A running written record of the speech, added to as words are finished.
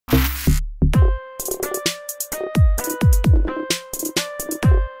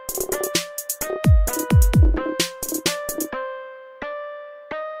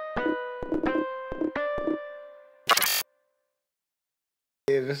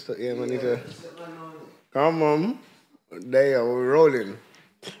just man, need to come on. There, we're rolling.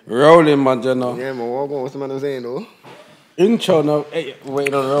 Rolling, man, Jenna. Yeah, man. What's the man saying though? Intro now. Hey,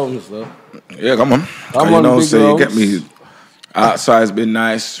 waiting on the rounds though. Yeah, come on. Come on, so you get me. Outside's been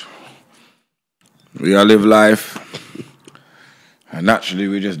nice. We all live life. And naturally,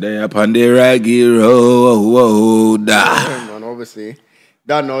 we just there up on the raggy road. Yeah, man, obviously.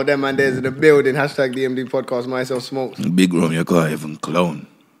 Don't know them, man. There's the building. Hashtag DMD Podcast. Myself, Smokes. Big room, you can't even clone.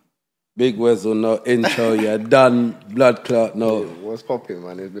 Big Weasel, no intro. You're done. Blood clot, no. Yeah, what's popping,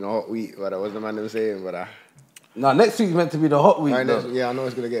 man? It's been a hot week. But that was the man that was saying, but No, next week's meant to be the hot week. I know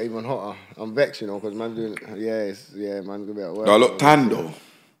it's gonna get even hotter. I'm vexed, because man's doing. Man's gonna be at work. Do I look tan though?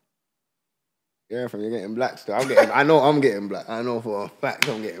 Yeah, from you're getting black still. I know I'm getting black. I know for a fact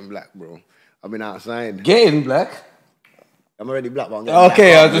I'm getting black, bro. I've been outside. Getting black? I'm already black, but I'm getting black.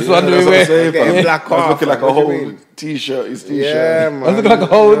 Okay, I was just wondering where. I'm getting black I was looking like a whole t-shirt. His t-shirt. Yeah, man. I was looking like a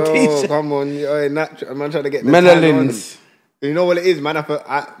whole t-shirt. Come on, natural. Man, trying to get the Melanins. You know what it is, man? But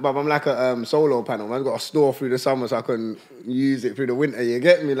I'm like a solar panel. Man, I've got to store through the summer so I can use it through the winter. You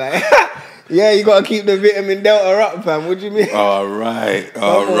get me? Like, yeah, you got to keep the vitamin delta up, fam. What do you mean? All right.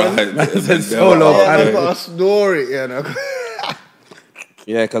 That's a solar panel. I've got to store it,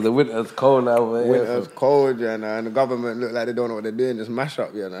 Yeah, because the winter's cold now. Winter's cold, and the government look like they don't know what they're doing. Just mash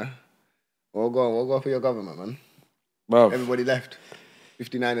up, We'll go for your government, man. Bro. Everybody left.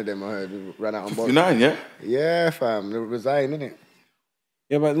 59 of them, I heard, ran out on board. 59, yeah? Yeah, fam. They resign, innit?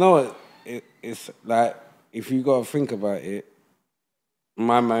 Yeah, but no, it's like, if you got to think about it,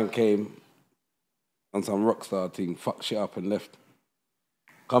 my man came on some rockstar thing, fucked shit up and left.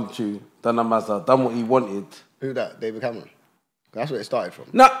 Come true, done a Mazda, done what he wanted. Who that? David Cameron? That's where it started from.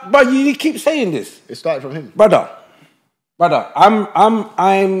 No, but you keep saying this. It started from him. Brother,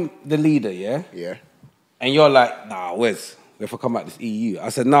 I'm the leader, yeah? Yeah. And you're like, nah, where's... If I come out this EU, I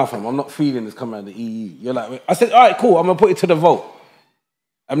said, nah, fam, I'm not feeling this coming out of the EU. You're like, I said, all right, cool, I'm gonna put it to the vote.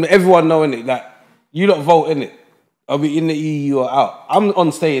 I mean, everyone knowing it, like, you lot vote in it. I'll be in the EU or out. I'm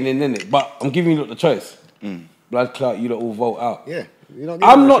on staying in it, but I'm giving you lot the choice. Blood clot, you lot all vote out. Yeah,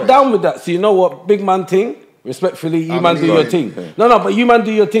 I'm not down with that. So you know what, big man thing? Respectfully, you man do your thing. Yeah. No, but you man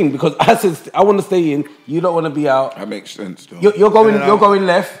do your thing because I said I want to stay in. You don't want to be out. That makes sense, though. You're going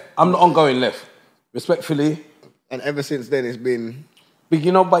left. I'm not on going left. Respectfully. And ever since then, it's been... But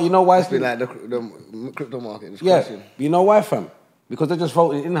you know why it's been like the crypto market. Yeah, you know why, fam? Because they're just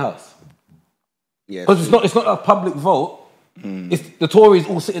voting in-house. Yeah. Because it's not a public vote. It's the Tories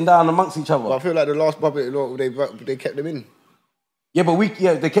all sitting down amongst each other. But I feel like the last public vote, they kept them in. Yeah, but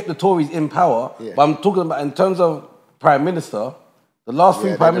they kept the Tories in power. Yeah. But I'm talking about in terms of Prime Minister, the last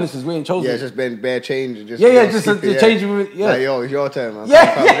three Prime Ministers we ain't chosen. Yeah, it's just been bare change. Just changing. Yeah. Like, yo, it's your turn, man.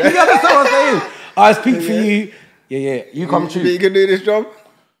 Yeah, you understand what I'm saying? I speak for you. Yeah, you come true. You can do this job?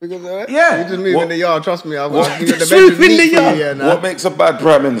 Because, yeah. You just move in the yard, trust me. I'll give you the bedroom in the yard. What makes a bad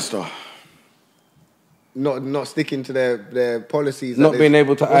Prime Minister? Not sticking to their policies. Not being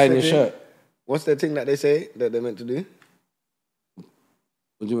able to iron your shirt. What's the thing that they say that they're meant to do? What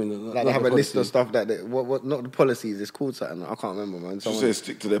do you mean? Like they have a list of stuff that what not the policies, it's called something. I can't remember, man. Someone say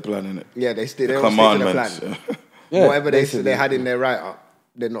stick to their plan, innit? Yeah, they stick to the plan. Yeah, whatever they had in their write-up,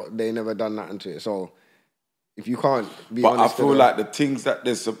 they never done nothing to it. So if you can't be honest... But I feel like the things that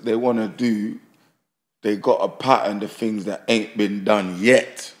they want to do, they got a pattern the things that ain't been done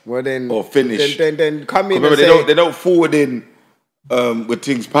yet. Well then... Or finished. Then come in and say... They don't forward in with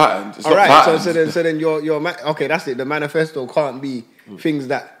things patterned. It's all right, patterns. so then your okay, that's it. The manifesto can't be things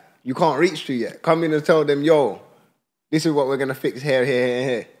that you can't reach to yet. Come in and tell them, yo, this is what we're going to fix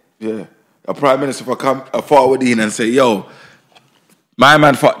here. Yeah. A Prime Minister will come forward in and say, yo, my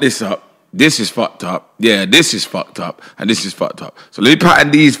man fucked this up. This is fucked up. Yeah, this is fucked up. And this is fucked up. So let me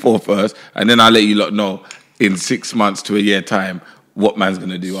pattern these four first, and then I'll let you lot know in 6 months to a year time what man's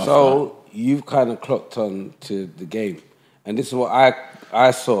going to do after. So you've kind of clocked on to the game. And this is what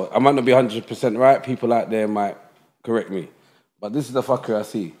I saw. I might not be 100% right. People out there might correct me. But this is the fucker I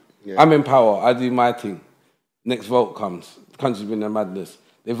see. Yeah. I'm in power. I do my thing. Next vote comes. The country's been in madness.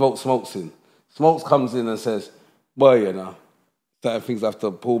 They vote Smokes in. Smokes comes in and says, boy, certain things I have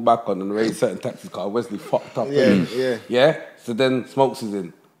to pull back on and raise certain taxes because Wesley fucked up. Yeah? So then Smokes is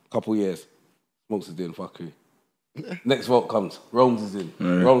in. Couple years. Smokes is doing fuckery. Next vote comes. Rome's is in.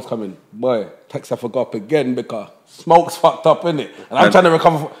 Rome's coming. Boy, tax have to go up again because Smokes fucked up, innit? And I'm trying to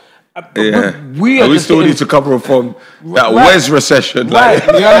recover from... We still need to cover from that Wes recession. Right.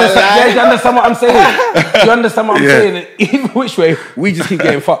 You understand what I'm saying? You understand what I'm saying? Even which way, we just keep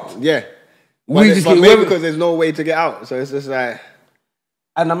getting fucked. Yeah. Because there's no way to get out. So it's just like...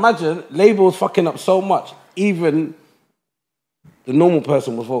 And imagine, Labour's fucking up so much. Even the normal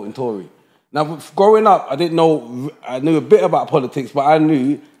person was voting Tory. Now, growing up, I knew a bit about politics, but I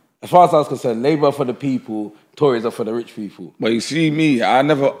knew, as far as I was concerned, Labour are for the people, Tories are for the rich people. But you see me, I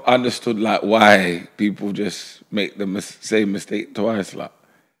never understood like why people just make the same mistake twice. Like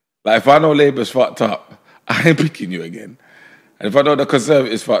if I know Labour's fucked up, I ain't picking you again. And if I know the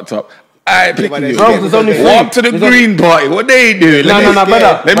Conservatives fucked up, I ain't picking you Bro, again. there's only Walk to the Green Party. What they doing?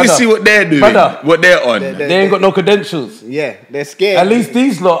 brother. Let me see what they're doing. What they're on. They ain't got no credentials. Yeah, they're scared. At least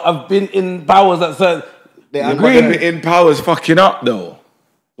these lot have been in powers at certain... The Green in power's fucking up though.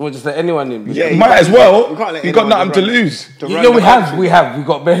 We'll just let anyone in. Yeah, might as well. You got nothing to lose. We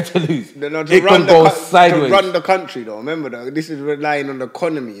got bare to lose. It can go sideways. To run the country though, remember though, this is relying on the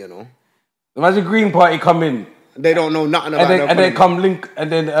economy, you know. Imagine Green Party come in. They don't know nothing about and they come link, and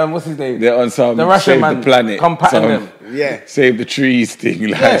then what's his name? They're on some the Russian save man the planet, come pattern them. Yeah, save the trees thing.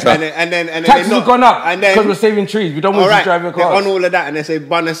 Like and then taxes have gone up because we're saving trees. We don't want to drive your car on all of that, and they say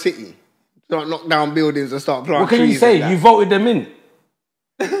ban a city, start knock down buildings and start planting. What can you say? You voted them in.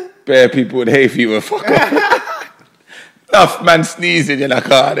 Bare people with hay fever, fuck off. Enough man sneezing, you're like,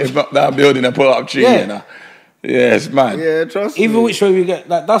 they've knocked down building and put up tree. Yeah. You know? Yeah, it's mad. Yeah, trust me. Even which way we get,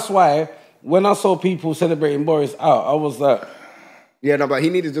 like, that's why when I saw people celebrating Boris out, I was like, yeah, no, but he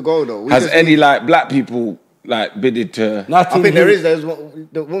needed to go though. Has any like black people like bidded to? I think there's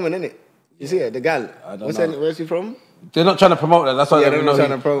the woman in it. You see her, the gal. I don't know. Where's she from? They're not trying to promote that. That's why they're not trying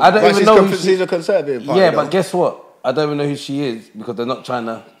to promote. I don't even know who she's a conservative party, yeah, though. but guess what? I don't even know who she is because they're not trying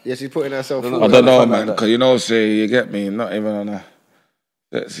to. Yeah, she's putting herself forward. I don't know, man. Because say you get me. Not even on a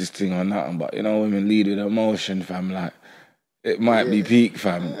sexist thing or nothing, but women lead with emotion, fam. Like it might be peak,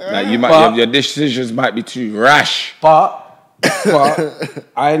 fam. Like your decisions might be too rash. But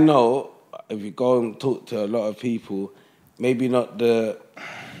I know if you go and talk to a lot of people, maybe not the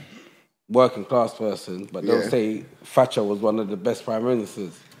working class person, but they'll say Thatcher was one of the best prime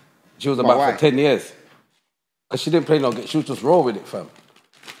ministers. She was about for 10 years. Because she didn't play no game. She was just raw with it, fam.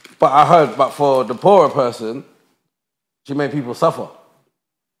 But I heard, but for the poorer person, she made people suffer.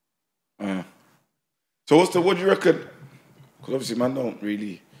 So what do you reckon? Because obviously man don't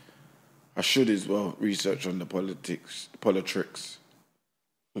really, I should as well, research on the politics.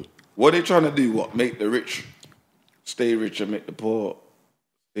 What are they trying to do? What, make the rich stay rich and make the poor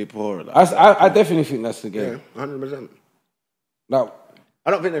stay poor? Like I definitely think that's the game. Yeah, 100%. Now,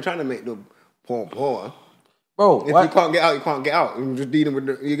 I don't think they're trying to make the poor poorer. Bro, if you can't get out, you can't get out. You're just dealing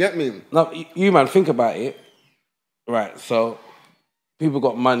with you get me? No, you man, think about it. Right, so people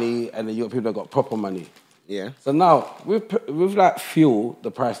got money and then you got people that got proper money. Yeah. So now, with like fuel,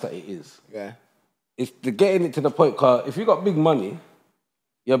 the price that it is. Yeah. It's getting it to the point, because if you got big money,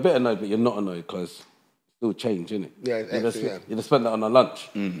 you're a bit annoyed, but you're not annoyed because it's still change, innit? Yeah, you just spend that on a lunch,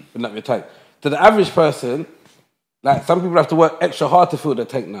 filling up your tank. To the average person, like some people have to work extra hard to fill their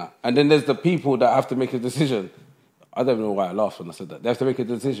tank now. And then there's the people that have to make a decision. I don't even know why I laughed when I said that. They have to make a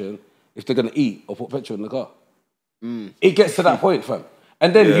decision if they're going to eat or put petrol in the car. It gets to that point, fam.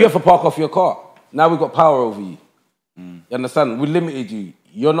 And then you have to park off your car. Now we've got power over you. You understand? We limited you.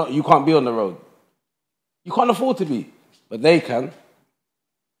 You can't be on the road. You can't afford to be. But they can.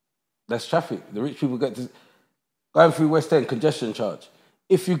 There's traffic. The rich people get to... Going through West End, congestion charge.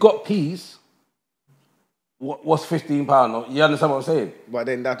 If you got peas... What's £15? You understand what I'm saying? But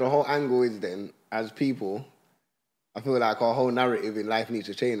then the whole angle is then, as people, I feel like our whole narrative in life needs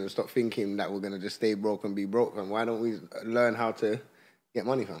to change and stop thinking that we're going to just stay broke and be broke, fam. Why don't we learn how to get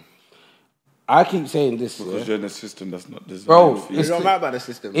money, fam? I keep saying this. Because you're in a system that's not designed for you. It don't matter about the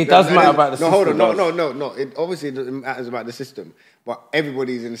system. It does matter about the system. No, hold on. No. It obviously matters about the system, but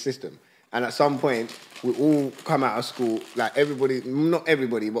everybody's in the system. And at some point, we all come out of school, like everybody, not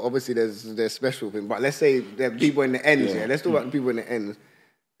everybody, but obviously there's special thing. But let's say there are people in the ends, Let's talk about the people in the ends.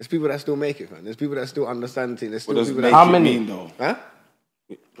 There's people that still make it, man. There's people that still understand things. There's still people that... How many? Mean, though? Huh?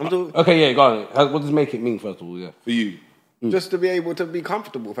 Okay, yeah, go on. What does make it mean, first of all, yeah? For you? Just to be able to be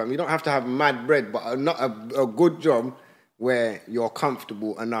comfortable, fam. You don't have to have mad bread, but not a good job where you're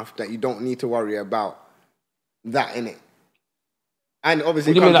comfortable enough that you don't need to worry about that, innit? And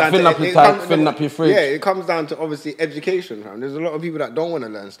obviously, filling up your tank, filling up your fridge. Yeah, it comes down to obviously education, fam. There's a lot of people that don't want to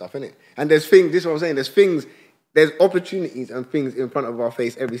learn stuff, innit? And there's things, this is what I'm saying, there's opportunities and things in front of our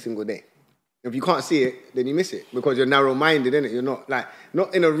face every single day. If you can't see it, then you miss it because you're narrow-minded, innit? You're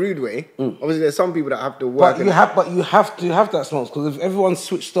not in a rude way. Obviously, there's some people that have to work. But you have to have that smarts because if everyone's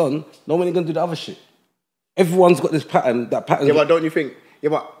switched on, no one is going to do the other shit. Everyone's got this pattern. That pattern. Yeah, but don't you think? Yeah,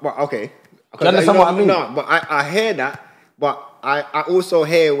 but okay. Do you understand what I mean? No, but I hear that. But I also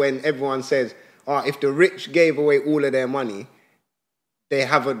hear when everyone says, if the rich gave away all of their money,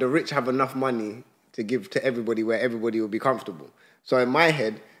 the rich have enough money to give to everybody where everybody will be comfortable. So in my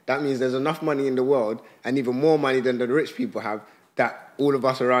head, that means there's enough money in the world and even more money than the rich people have that all of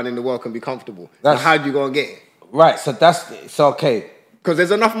us around in the world can be comfortable. Now, how do you go and get it? Right, so okay. Because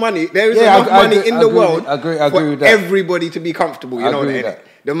there's enough money. There is enough money in the world for everybody to be comfortable. You know that.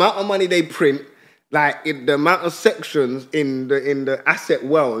 The amount of money they print, like the amount of sections in the asset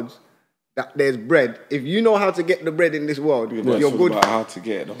world that there's bread. If you know how to get the bread in this world, you're good. About how to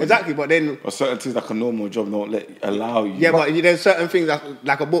get it. Exactly, but then certain things like a normal job don't allow you. Yeah, but there's certain things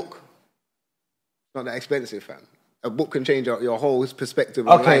like a book. Not that expensive, fam. A book can change your whole perspective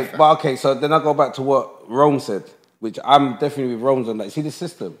of life. But so then I go back to what Rome said, which I'm definitely with Rome's on that. See the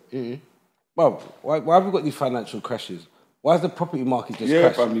system? Mm-hmm. Well, why have we got these financial crashes? Why is the property market just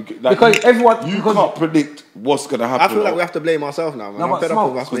crashing? Because everyone... You can't predict what's going to happen. I feel like we have to blame ourselves now, man. No, but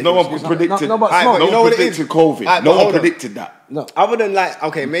no one predicted... No one predicted COVID. No one predicted that. No. Other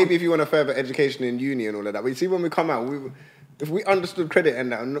than maybe if you want a further education in uni and all of that, but you see when we come out, if we understood credit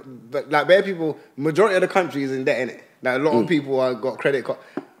and that, but like bare people, majority of the country is in debt, innit? Like a lot of people got credit card.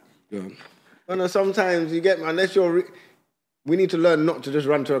 Yeah. And sometimes you get, unless we need to learn not to just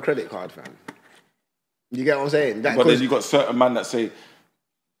run to a credit card, fam. You get what I'm saying? But then you got certain man that say,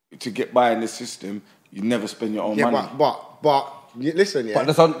 to get by in this system, you never spend your own money. But listen, yeah.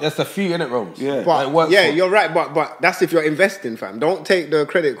 But that's a few, innit, Rome? Yeah. But, you're right. But that's if you're investing, fam. Don't take the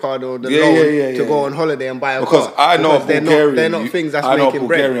credit card or the loan to go on holiday and buy a car. Because I know a Bulgarian. They're not things that's making bread. I know a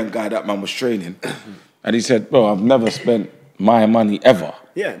Bulgarian guy that man was training, and he said, "Bro, I've never spent my money ever."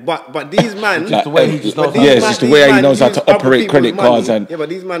 Yeah, but these man, just the way he just knows. It's just the way he knows how to operate credit cards but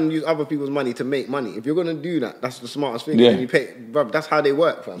these men use other people's money to make money. If you're gonna do that, that's the smartest thing. Yeah, you pay, bro, that's how they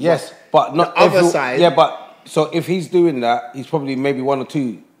work, fam. Yes, but not the other side. Yeah, but so if he's doing that, he's probably maybe one or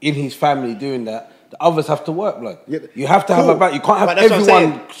two in his family doing that. The others have to work, blood. Yeah. You have to have a back. You can't have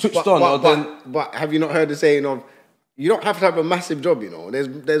everyone switched on. But have you not heard the saying of? You don't have to have a massive job, you know.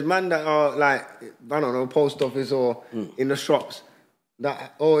 There's men that are like, I don't know, post office or in the shops.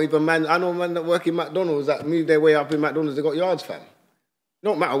 Or even I know men that work in McDonald's that move their way up in McDonald's, they got yards, fam. It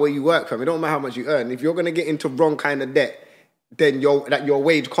don't matter where you work, fam. It don't matter how much you earn. If you're going to get into wrong kind of debt, then your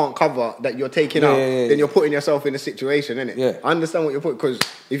wage can't cover that you're taking out, then you're putting yourself in a situation, innit? Yeah. I understand what you're putting, because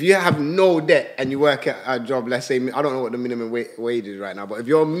if you have no debt and you work at a job, let's say, I don't know what the minimum wage is right now, but if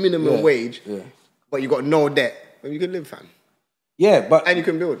you're minimum wage, but you got no debt, well, you can live, fam. Yeah, but... And you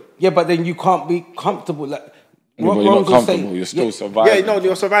can build. Yeah, but then you can't be comfortable, like... But you're not comfortable, you're still surviving. Yeah, no,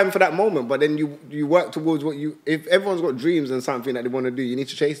 you're surviving for that moment, but then you work towards if everyone's got dreams and something that they want to do, you need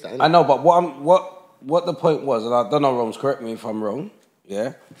to chase that, innit? I know, but what the point was, and I don't know, Rome's correct me if I'm wrong,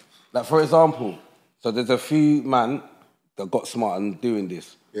 yeah? Like, for example, so there's a few man that got smart and doing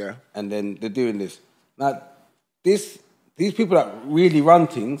this. Yeah. And then they're doing this. Now, these people that really run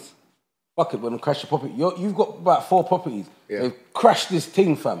things, fuck it, when they crash the property, you've got about 4 properties. Yeah. They've crashed this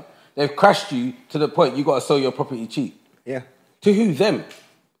thing, fam. They've crashed you to the point you got to sell your property cheap. Yeah. To who? Them.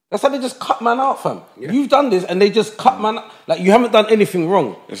 That's how they just cut man out, fam. Yeah. You've done this and they just cut man out. Like, you haven't done anything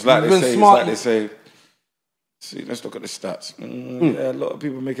wrong. It's like they say, see, let's look at the stats. Yeah, a lot of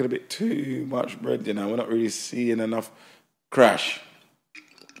people are making a bit too much bread, you know. We're not really seeing enough crash.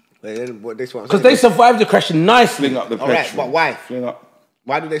 Because they survived the crash nicely. Fling up the petrol. Right, but why? Fling up.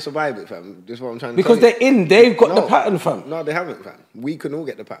 Why do they survive it, fam? This is what I'm trying to Because they're in, they've got the pattern, fam. No, they haven't, fam. We can all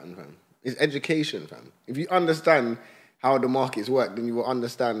get the pattern, fam. It's education, fam. If you understand how the markets work, then you will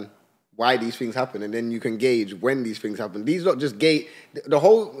understand why these things happen, and then you can gauge when these things happen. These not just gauge the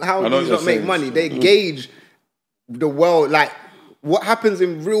whole how these not make money. They gauge the world, like what happens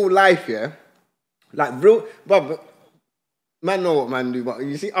in real life, yeah. Like but man know what man do, but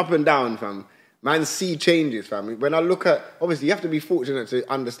you see up and down, fam. Man see changes, fam. When I look at, obviously you have to be fortunate to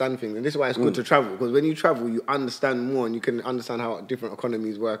understand things, and this is why it's good to travel, because when you travel, you understand more, and you can understand how different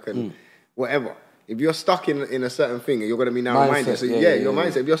economies work and whatever. If you're stuck in a certain thing, you're going to be narrow-minded. So your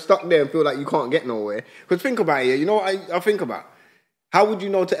mindset. If you're stuck there and feel like you can't get nowhere, because think about it, you know what I think about? How would you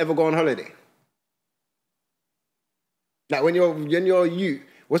know to ever go on holiday? Like when you're youth,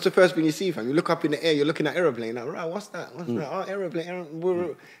 what's the first thing you see, fam? You look up in the air, you're looking at aeroplane. Like, right, what's that? What's that? Oh,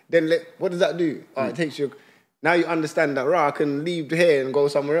 aeroplane. Then what does that do? Oh, it takes you... Now you understand that, right, I can leave here and go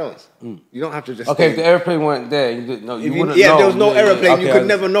somewhere else. You don't have to just stay. If the aeroplane weren't there, you wouldn't know. Yeah, if there was no aeroplane, you could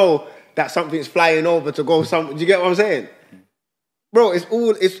never know that something's flying over to go somewhere. Do you get what I'm saying? Bro, this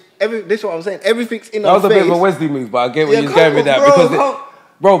is what I'm saying. Everything's in our face. That was a bit of a Wesley move, but I get where you're going with that.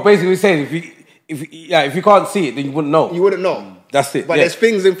 Bro, basically saying, if you can't see it, then you wouldn't know. You wouldn't know. That's it. But there's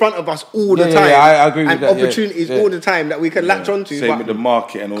things in front of us all the time. Yeah, I agree with that. And opportunities all the time that we can latch onto. Same with the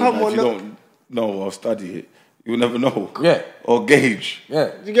market and all that. If you don't know or study it, You'll never know. Yeah. Or gauge.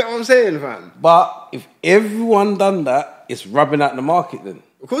 Yeah. You get what I'm saying, fam? But if everyone done that, it's rubbing out the market then.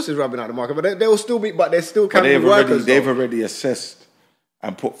 Of course it's rubbing out the market, but they will still be, but there still can But be workers. they've already assessed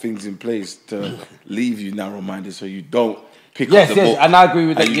and put things in place to leave you narrow-minded so you don't pick up the book. Yes, and I agree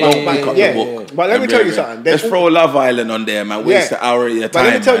with that. And you don't pick up the book. But let me tell you something. Let's throw Love Island on there, man. Waste an hour of your time. But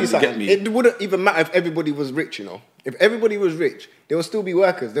let me tell you man. something. You get me? It wouldn't even matter if everybody was rich, you know. If everybody was rich, there will still be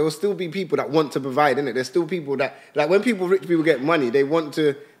workers. There will still be people that want to provide, innit? There's still people that, like when rich people get money,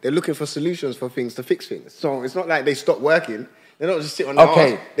 they're looking for solutions for things to fix things. So it's not like they stop working. They don't just sit on their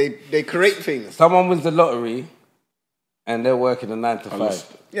arse. They create things. Someone wins the lottery and they're working a 9 to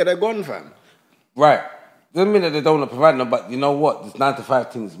 5. Yeah, they're gone, fam. Right. Doesn't mean that they don't want to provide them, but you know what? This 9 to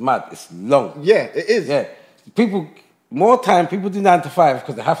 5 thing is mad. It's long. Yeah, it is. Yeah. People do 9 to 5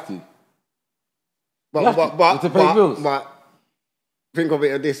 because they have to. But to pay bills. But think of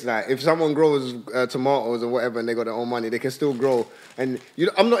it as this: like, if someone grows tomatoes or whatever, and they got their own money, they can still grow. And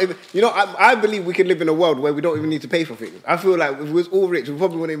I believe we can live in a world where we don't even need to pay for things. I feel like if we was all rich, we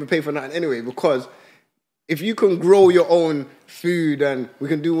probably wouldn't even pay for nothing anyway. Because if you can grow your own food and we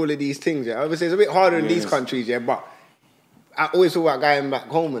can do all of these things, yeah. Obviously, it's a bit harder in these countries, yeah. But I always talk about going back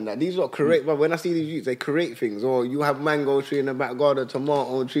home and that. These are create. But when I see these youths, they create things. Or you have mango tree in the back garden,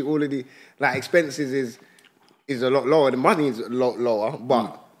 tomato tree. All of the expenses is a lot lower. The money is a lot lower,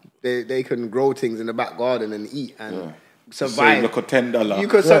 but they can grow things in the back garden and eat and survive. Look at $10. You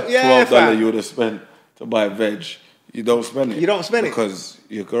could $12 you would have spent to buy veg. You don't spend it. You don't spend because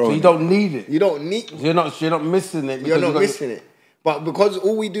you're growing. So you don't need it. You don't need. You're not missing it. You're not missing it. But because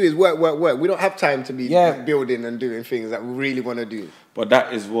all we do is work, we don't have time to be building and doing things that we really want to do. But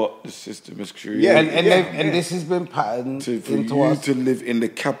that is what the system is creating. Yeah, and this has been patterned for you to live in the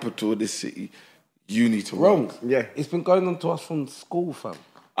capital of the city, you need to work. Yeah. It's been going on to us from school, fam.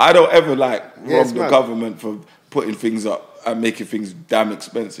 I don't ever rob the government for putting things up and making things damn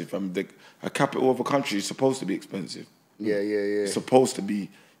expensive. A capital of a country is supposed to be expensive. Yeah. It's supposed to be,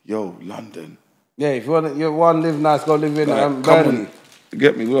 London. Yeah, if you want to live nice, go live in Burnley.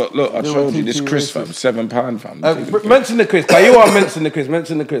 Get me? Look, I showed you this Chris, fam. £7, fam. Mention the Chris, but you want to mention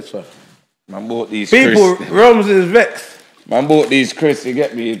the Chris, fam. Man bought these People, Chris. Rome's is vexed. Man bought these Chris, you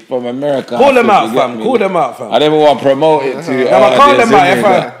get me, from America. Call them out, fam. Call them out, fam. I never want to promote it to... call them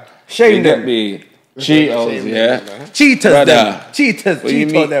out, shame them. Get me? Cheetos, yeah? Cheaters, them. Cheaters,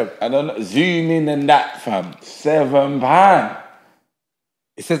 Cheetos, them. I don't know. Zoom in and that, fam. £7.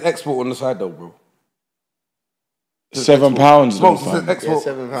 It says export on the side, though, bro. £7, though, fam. Yeah,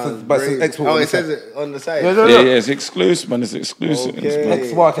 £7. But it says export it says it on the side. Yeah, it's exclusive, man. It's exclusive. Okay.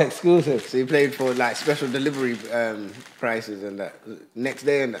 Export exclusive. So you played for special delivery prices and that next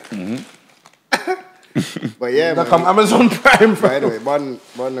day and that. Mm-hmm. But yeah, like Amazon Prime. But anyway, burn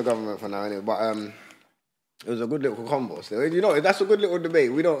the government for now. Anyway, but it was a good little combo. So, that's a good little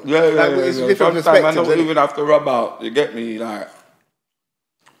debate. We don't. It's different perspectives. Sometimes I don't even have to rub out. You get me,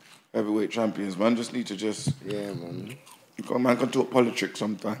 heavyweight champions, man. Just need to yeah, man. Man can talk politics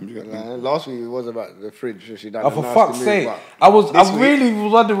sometimes. You get me? Last week it was about the fridge. She done for fuck's sake! I really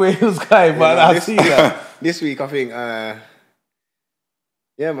was wondering where he was going, but I see that. This week I think.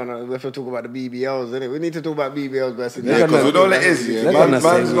 Yeah, man, we have to talk about the BBLs, innit? We need to talk about BBLs versus... Yeah, because we know what it is,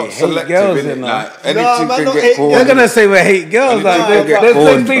 man's not selective, innit? Anything can get called. They're going to say we hate girls.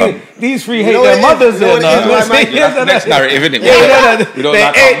 These three hate their mothers, Next narrative, innit?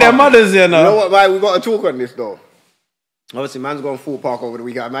 They hate their mothers, You know what, man? We got to talk on this, though. Obviously, man's gone full park over the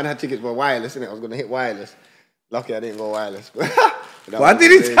weekend. Man had tickets for wireless, innit? I was going to hit wireless. Lucky I didn't go wireless. Why did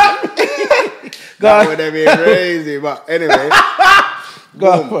he tell me? That would have been crazy, but anyway...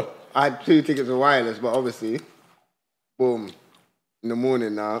 Boom. I had 2 tickets for wireless, but obviously, boom. In the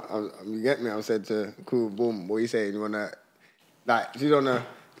morning now, you get me? I said to cool, boom. What are you saying? You wanna you don't know,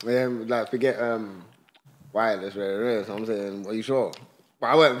 forget wireless, right? So I'm saying, are you sure? But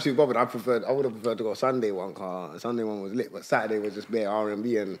I wasn't too bothered. I would have preferred to go Sunday one car. Sunday one was lit, but Saturday was just bare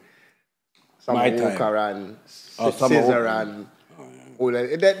R&B and Summer Walker and Scissor and.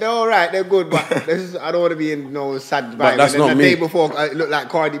 They're all right, they're good, but I don't want to be in no sad vibe. But that's not me. The day before, it looked like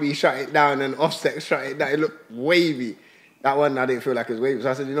Cardi B shut it down and Offset shut it down. It looked wavy. That one, I didn't feel like it was wavy.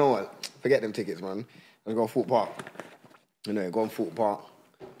 So I said, you know what? Forget them tickets, man. I'm going to Fort Park. Go on Fort Park.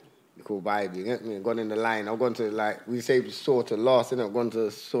 Cool vibe, you get me? Gone in the line. I've gone to, we say Saw to last, innit? I've gone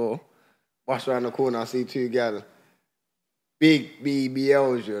to Saw. Wash around the corner, I see 2 girls. Big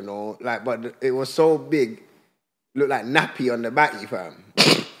BBLs, but it was so big. Look like Nappy on the Batty, fam.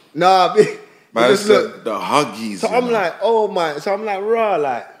 Nah, big. Man, just look the huggies. So I'm like, oh my. So I'm like, raw,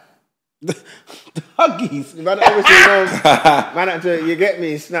 The Huggies. Man, obviously, you know, man, had to, you get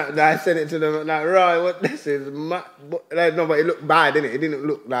me, snap. I sent it to them, like, right, what this is? No, but it looked bad, didn't it? It didn't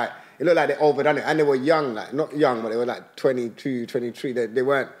look like, it looked like they overdone it. And they were young, like, not young, but they were like 22, 23. They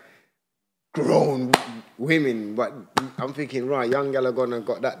weren't grown women, but I'm thinking, right, young gal are gonna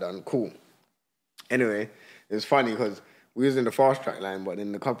got that done, cool. Anyway, it was funny because we was in the fast track line, but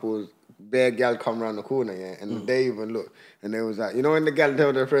then the couples, their gal come around the corner, yeah, and they even looked, and they was like, you know when the gal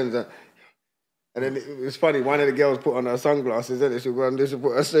tell their friends that, and then it was funny, one of the girls put on her sunglasses, and she go on, she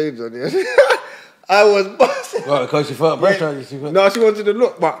put her shades on, yeah. I was busting. Well, because she felt pressure. Yeah. No, she wanted to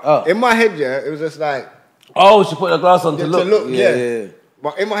look, but in my head, yeah, it was just like, oh, she put her glass on to look. Yeah.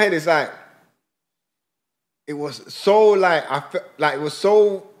 But in my head, it's like, it was so like, I felt like it was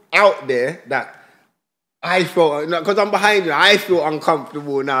so out there that I felt, because I'm behind you, I feel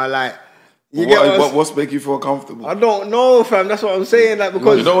uncomfortable now, like, What's make you feel comfortable? I don't know, fam. That's what I'm saying. Like,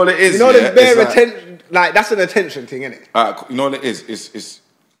 because you know what it is. You know, there's bare attention. Like, that's an attention thing, isn't it? You know what it is. It's.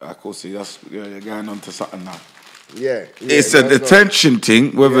 Of course, that's you're going on to something now. Yeah. It's an attention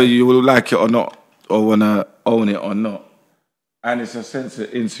thing, whether you will like it or not, or wanna own it or not, and it's a sense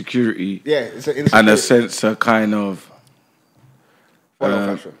of insecurity. Yeah, it's an insecurity. And a sense of kind of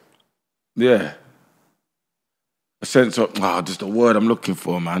fashion. Yeah. A sense of just the word I'm looking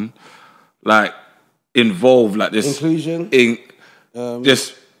for, man. Like involved, like this inclusion,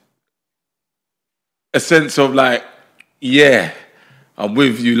 just a sense of like, yeah, I'm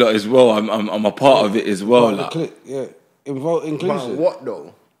with you lot as well. I'm a part of it as well. Like. Involved inclusion. What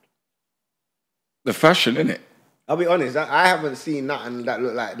though? The fashion, innit? I'll be honest. I haven't seen nothing that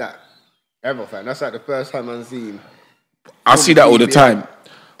look like that ever, fam. That's like the first time I've seen. I see that all the time.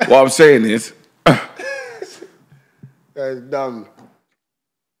 What I'm saying is, that's dumb.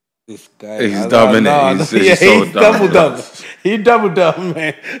 This guy, he's dumb, innit? He's so he's dumb. Double dumb. He's double dumb,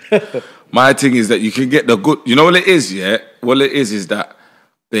 man. My thing is that you can get the good. You know what it is, yeah? What it is that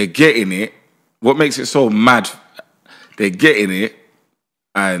they're getting it. What makes it so mad? They're getting it,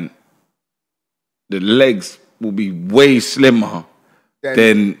 and the legs will be way slimmer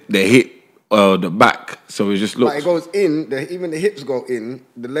than the hip or the back. So it just looks. But it goes in. Even the hips go in,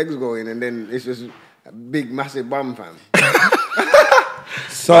 the legs go in, and then it's just a big, massive bum, fam.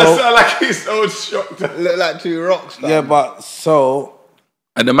 So I sound like he's so shocked. Look like two rocks, fam. Yeah, but so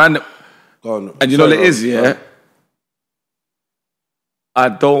and the man, and you know what it is, yeah. I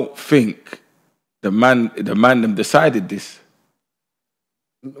don't think the man them decided this.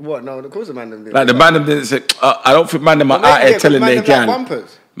 What? No, of course the man them did. Like the man them didn't say. I don't think man them are out here telling their gal. Like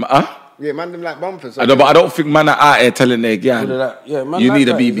bumpers. Yeah, man them like bumpers. I know, but I don't think man are out here telling their gal. You need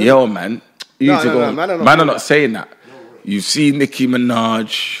a BBL, man. You need to go. Man are not saying that. You see Nicki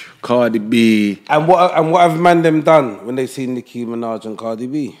Minaj, Cardi B. And what have man them done when they see Nicki Minaj and Cardi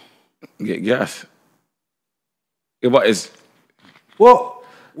B? Get gas. Yeah, but it's... What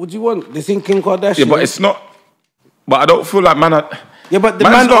do you want? They seen Kim Kardashian? Yeah, but it's not... But I don't feel like man are... Yeah, but the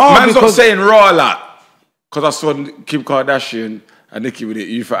man's not saying raw like, because I saw Kim Kardashian and Nicki with it,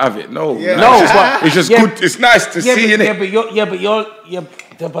 you for have it. No. Yeah. Like, it's just good. It's nice to see, innit?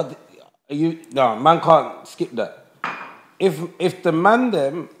 Man can't skip that. If the man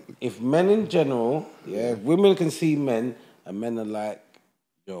them, if men in general, if women can see men and men are like,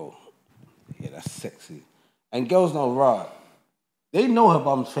 yo, yeah, that's sexy. And girls know raw. They know her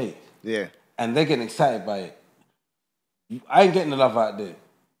bum's fake. Yeah. And they're getting excited by it. I ain't getting the love out there.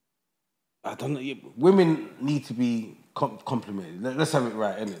 I don't know. Women need to be complimented. Let's have it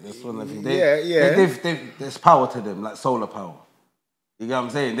right, innit? That's one of the things. There's power to them, like solar power. You get what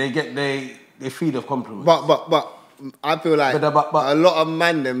I'm saying? They feed off compliments. But I feel like a lot of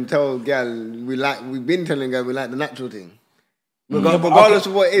man them tell girl we've been telling girl we like the natural thing. Regardless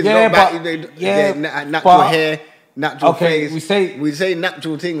of what it is, natural hair, natural face. We say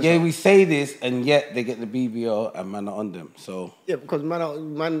natural things. Yeah, we say this, and yet they get the BBL and man are on them. So because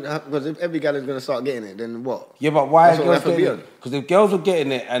because if every girl is gonna start getting it, then what? Yeah, but why are girls getting it? Because if girls were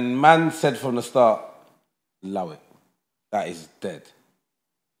getting it, and man said from the start, allow it, that is dead.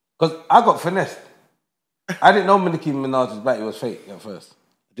 Because I got finessed. I didn't know Nicki Minaj's batty was fake at first.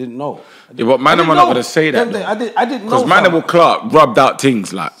 I didn't know. But man, I'm not going to say that. I didn't know. Because man will Clark rubbed out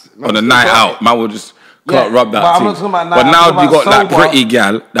things like on a night out. Man will just Clark rubbed out things. But now you got that pretty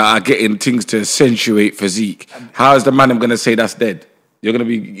gal that are getting things to accentuate physique. How is the man going to say that's dead? You're going to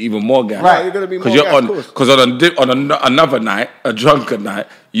be even more gal. Right, you're going to be more gal. Because on another night, a drunken night,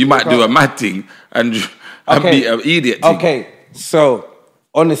 you might do a mad thing and be an idiot thing. Okay, so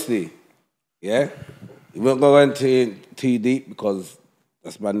honestly, yeah. We won't go into too deep because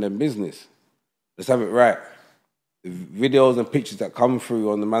that's man them business. Let's have it right. the videos and pictures that come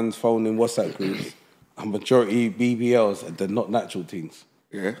through on the man's phone in WhatsApp groups, a majority BBLs, and they're not natural things.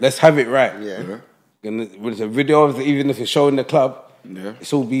 Yeah. Let's have it right. Yeah. And when it's a video, even if it's showing the club,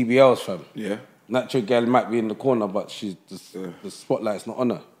 it's all BBLs, fam. Yeah. Natural girl might be in the corner, but she's the spotlight's not on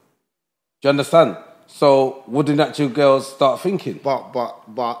her. Do you understand? So would the natural girls start thinking? But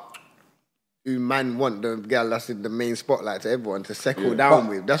do man want the girl that's in the main spotlight to everyone to settle down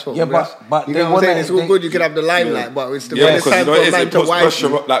with? That's what. Yeah, but you know what I'm saying. It's all good. You could have the limelight, but it's the when it's time for a man to puts wife pressure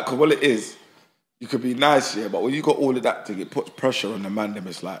you. up. Like, 'cause what it is, you could be nice, yeah, but when you got all of that thing, it puts pressure on the man. Them,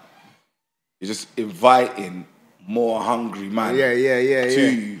 it's like you're just inviting more hungry man. Yeah.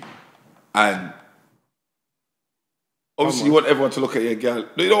 To you, and obviously you want everyone to look at your girl.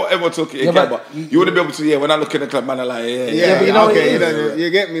 You don't want everyone to look at your girl, but you want to be able to. Yeah, when I look in the club, man, I'm like, but you know, you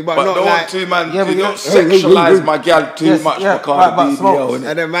get me, but not don't like want two man. Yeah, but you don't sexualize my girl too much because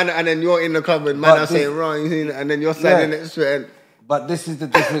BBL. And then you're in the club and man are saying wrong, and then you're standing next to it. But this is the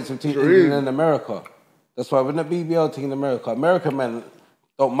difference between England and America. That's why when the BBL thing in America, American men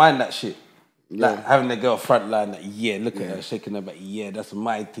don't mind that shit. Like having the girl front line, like, look at her shaking her back, that's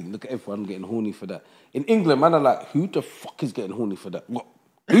my thing. Look at everyone getting horny for that. In England, man are like, who the fuck is getting horny for that? What?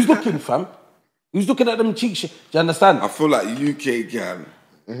 Who's looking, fam? Who's looking at them cheek shit? Do you understand? I feel like UK girl,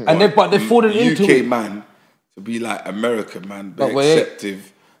 and they're falling into UK it. man to be like American man, they're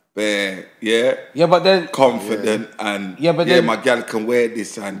acceptive, they're but then confident, and my girl can wear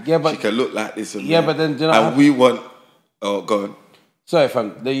this and she can look like this and but then do you know and we want. Oh, go on. Sorry,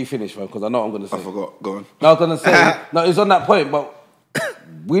 fam. Let you finish, fam, because I know what I'm going to say. I forgot. Go on. No, I was going to say, no, it's on that point, but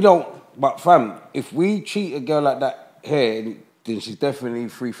we don't, but fam, if we treat a girl like that here, then she's definitely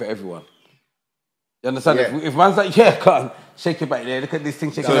free for everyone. You understand? Yeah. If man's like, come on, shake your back there, look at this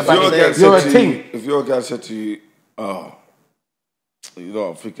thing, shake your back your there, girl you're a said to team. you- If your girl said to you, oh, you know,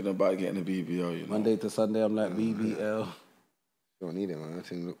 I'm thinking about getting a BBL, you know. Monday to Sunday, I'm like, BBL. Don't need it, man. That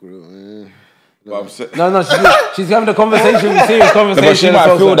thing look real. But I'm saying, No, she's having a conversation, serious conversation. but she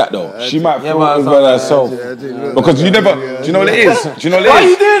might feel that though. She might feel it as well herself. Because you never, do you know what it is? Do you know what Why are it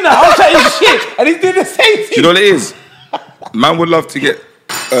you is? doing that? I'm chatting shit, and he's doing the same thing. Do you know what it is? Man would love to get,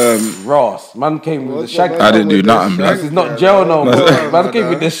 Ross, man came with the shag. I didn't do nothing, man. This is not gel no more. Man came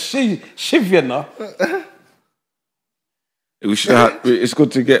with the shiv, you know. We should have, it's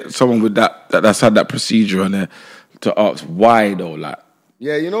good to get someone with that's had that procedure on there to ask why though, like.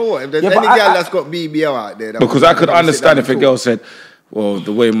 Yeah, you know what? If there's any girl that's got BBL out there, because I could understand if a girl said, "Well,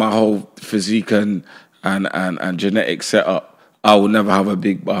 the way my whole physique and genetic setup, I will never have a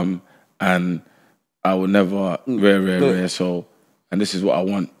big bum, and I will never rare. So, and this is what I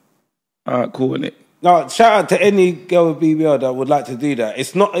want." All right, cool, innit? No, shout out to any girl with BBL that would like to do that.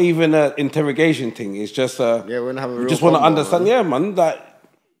 It's not even an interrogation thing. It's just we're gonna have a we real just want to combo, understand. man. Yeah, man. Like,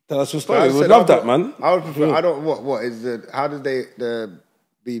 tell us your story. We'd love that, man. I would prefer. I don't. What is the? How does the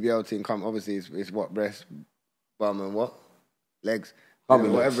BBL team come? Obviously, it's what breast, bum, and what legs. Can't be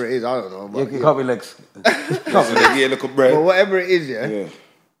whatever legs. it is, I don't know. But, It can't be legs. Yeah, look at bread. But whatever it is, yeah.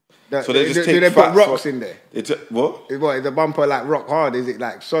 So they just do they take put fat rocks in there? What? Is the bumper like rock hard? Is it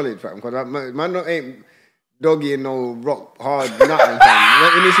like solid, fam? Because man not ain't doggy and no rock hard nothing,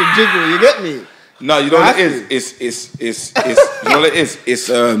 fam. When it's a jiggle, you get me? No, you know what it is? It's you know what it is? It's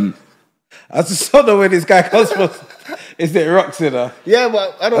I just don't know where this guy comes from. Is it rocks in her? Yeah,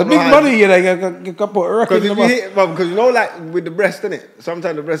 but I don't That's know. big money, you know. You can put a rock in Because the if you hit, because you know, like with the breast, innit?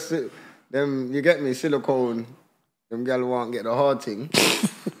 Sometimes the breast, them you get me silicone. Them gal won't get the hard thing.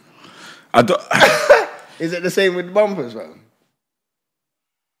 I don't. Is it the same with the bumpers, fam?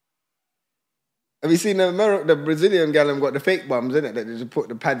 Have you seen the Brazilian gal got the fake bums, innit? That they just put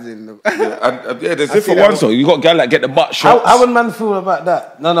the pads in. There's different ones though. You got gal that get the butt shots. How would man feel about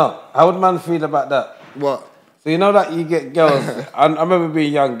that? No. How would man feel about that? What? So you know that you get girls. I remember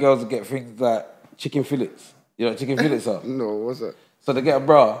being young. Girls would get things like chicken fillets. You know what chicken fillets are? No, what's that? So they get a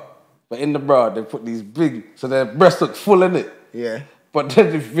bra, but in the bra they put these big, so their breasts look full in it. Yeah. But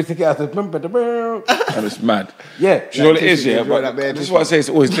then if you take it out, and it's mad. Yeah. Do you know what it is? Yeah, but this is what I say. It's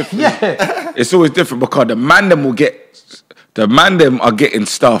always different. Yeah. It's always different because the man them are getting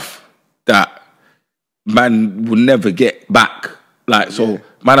stuff that man will never get back. Like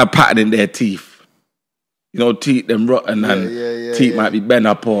man are patterning their teeth. You know, teeth them rotten and teeth might be bent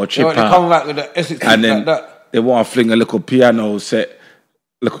up or chip out. They come like with the Essex and then like that. They want to fling a little piano set,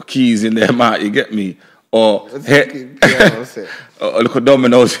 little keys in their mouth. You get me? Or or a little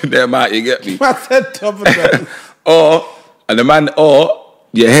dominoes in their mouth. You get me? I said dominoes. or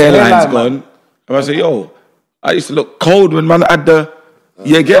your hairline's gone. And I say, yo, I used to look cold when man had the.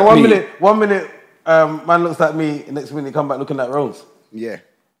 You get me? One minute, man looks like me. Next minute, come back looking like Rose. Yeah.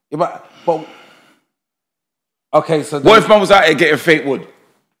 But Okay, so What if man was out here getting fake wood?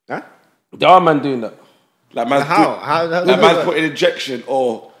 Huh? there are man doing that. Like man's How like man's putting injection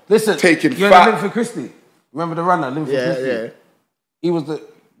or taking you fat. know Linford Christie? Remember the runner, Linford Christie? Yeah. He was the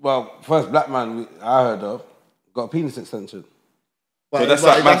first black man I heard of got a penis extension. So that's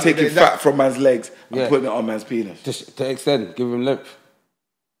like man taking fat from man's legs and putting it on man's penis. Just to extend, give him length.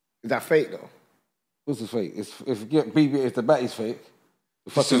 Is that fake though? What's fake? If the batty's fake.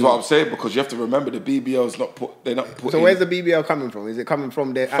 This is what I'm saying, because you have to remember the BBL's not put. They're not put. So where's the BBL coming from? Is it coming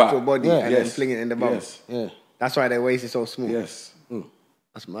from their actual body and then flinging it in the bum? Yes. Yeah. That's why their waist is so small. Yes.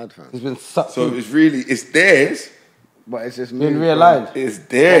 That's mad, fam. It's been sucked. So it's theirs. But it's just been realigned. It's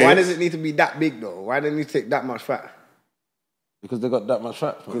theirs. But why does it need to be that big though? Why do they need to take that much fat? Because they got that much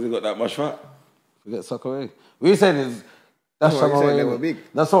fat. Because they got that much fat. We get sucked away. What you're saying is dash some away. They were big.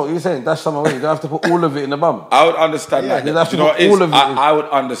 That's what you're saying. Dash some away. You don't have to put all of it in the bum. I would understand that. You have to You know put what it all is? of it. I would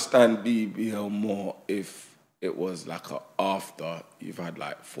understand BBL more if it was like after you've had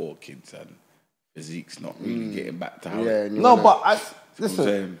like 4 kids and physique's not really getting back to how. No, but listen.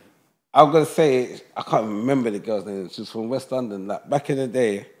 saying. I'm gonna say I can't remember the girl's name. She was from West London. Like back in the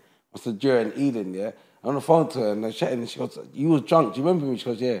day, I was during Eden. Yeah, on the phone to her and they're chatting. And she goes, "You was drunk. Do you remember me?" She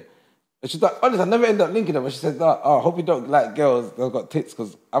goes, "Yeah." And she's like, "Honest, I never end up linking them." But she said, "Oh, I hope you don't like girls that got tits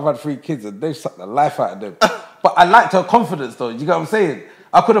because I've had 3 kids and they've sucked the life out of them." But I liked her confidence though. You get what I'm saying?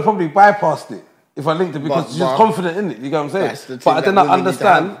 I could have probably bypassed it if I linked it because she was confident in it. You get what I'm saying? But I did not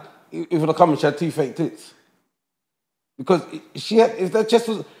understand if it come and she had 2 fake tits because if that just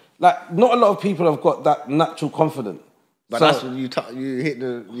was. Like, not a lot of people have got that natural confidence. But that's when you hit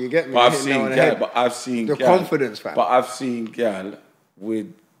the, you get me? But I've seen the confidence, fam. But I've seen gal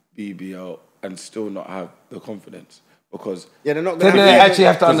with BBL and still not have the confidence. Because they're not then they actually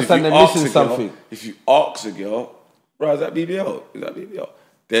have to understand they're missing something. If you ask a girl, bro, is that BBL? Is that BBL?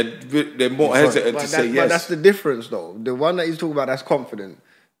 They're more hesitant to say yes. But that's the difference, though. The one that he's talking about, that's confident.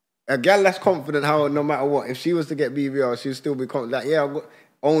 A gal that's confident, how no matter what, if she was to get BBL, she'd still be confident. Like,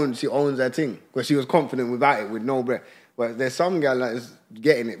 she owns her thing because she was confident without it, with no breath. But there's some gal that is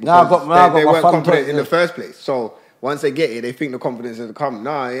getting it because they weren't confident in the first place. So once they get it, they think the confidence is to come.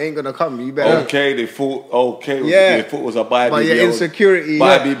 Nah, it ain't gonna come. You better. Okay, they thought it was a buy BBL. But your insecurity,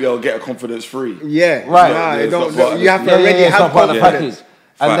 buy BBL, get a confidence free. Yeah, right. Nah, you have to already have confidence.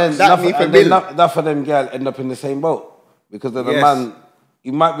 And then enough of them gal end up in the same boat because of the man.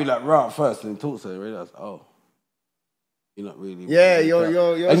 You might be like right at first and then talk to her and realize, oh. You're not really. Yeah,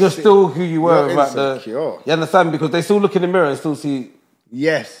 you're still who you were about insecure. You understand? Because they still look in the mirror and still see.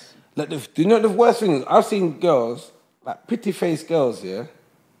 Yes. Like do you know the worst thing is? I've seen girls, like pretty faced girls, yeah,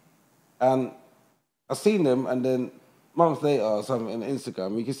 and I've seen them, and then months later or something on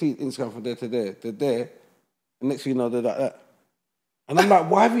Instagram, you can see Instagram from there to there. They're there, and next thing you know, they're like that. And I'm like,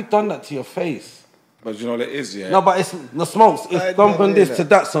 why have you done that to your face? But you know what it is, yeah. No, but it's the smokes. It's gone from this to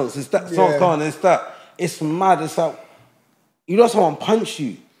that songs. It's that song gone. It's that. It's mad. It's like. You know someone punch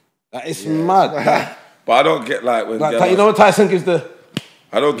you. Like, it's mad. But I don't get like when you know when Tyson gives the...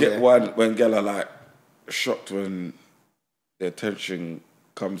 I don't get when girls are like shocked when the attention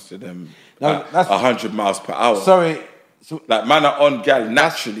comes to them at 100 miles per hour. Sorry. So, like man are on gal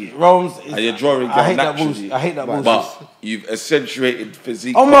naturally. Rome's and you're drawing gal naturally. I hate that bullshit. But you've accentuated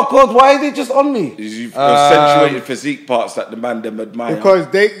physique. Oh my God, why are they just on me? You've accentuated physique parts that the man them admire. Because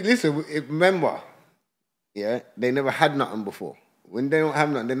remember... Yeah, they never had nothing before. When they don't have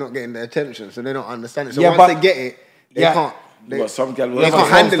nothing, they're not getting the attention, so they don't understand it. So once they get it, they can't. But some gal can't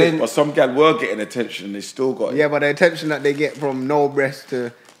handle it. But some gal were getting attention, and they still got it. Yeah, but the attention that they get from no breast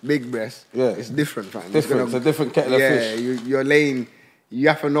to big breast, it's different, fam. It's a different kettle of fish. Yeah, you're laying. You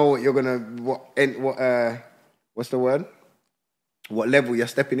have to know what you're gonna what's the word? What level you're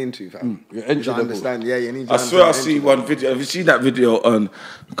stepping into, fam. Your entry level. Understand? Yeah, you need to I swear I see one video. Have you seen that video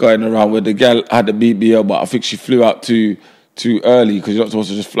going around where the girl had the BBL, but I think she flew out too early because you're not supposed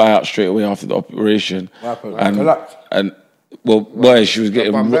to just fly out straight away after the operation. Boy, she was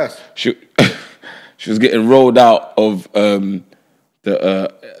getting she was getting rolled out of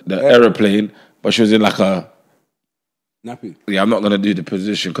the aeroplane, but she was in like a nappy. Yeah, I'm not gonna do the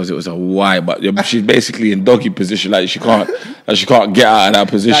position because it was a Y, but she's basically in doggy position, like she can't get out of that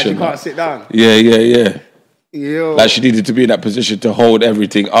position. Like she can't sit down. Yeah. Yo. Like she needed to be in that position to hold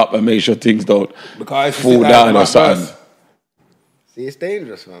everything up and make sure things don't fall down or something. See, it's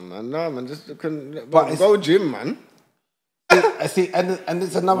dangerous, man. No, man, just go gym, man. I see, and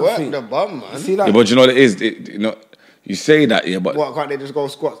it's another Work thing. the bum, man. See, like, but you know what it is? You say that, but... What, can't they just go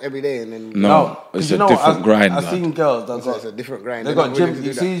squats every day and then... No, it's a different grind. I've seen girls that it's a different grind. They got gym...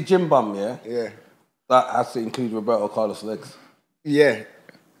 You see gym bum, yeah? Yeah. That has to include Roberto Carlos' legs. Yeah.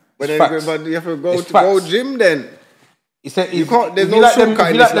 But It's then facts. but you have to go It's to go facts. gym then. He said, You can't- there's if you no like them, shortcut if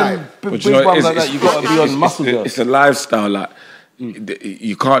in you like this them life. big But you know, bums like that, you got to be on muscle girls. It's a lifestyle. Like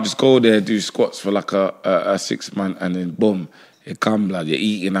you can't just go there do squats for like a 6 month and then boom, it come blood. You're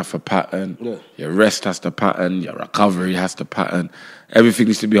eating off a pattern. Yeah. Your rest has to pattern. Your recovery has to pattern. Everything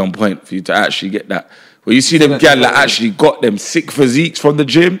needs to be on point for you to actually get that. When you see them gal that actually got them sick physiques from the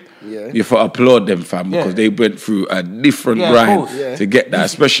gym, you have to applaud them, fam, because they went through a different grind to get that.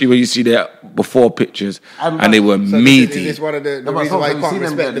 Especially when you see their before pictures and they were meaty. This is one of the reasons why you can't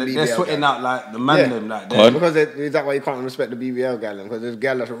respect the BBL. They're sweating out like the man them like Gone. Because is that why you can't respect the BBL gal? Because there's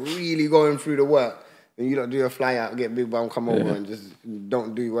gal that's really going through the work, and you don't do a fly out, get big bum, come over, and just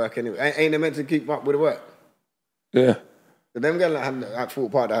don't do work anyway. Ain't they meant to keep up with the work? Yeah. So them gal that had at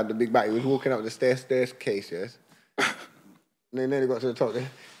Fort Park that had the big back, he was walking up the staircase, yes. And they nearly got to the top.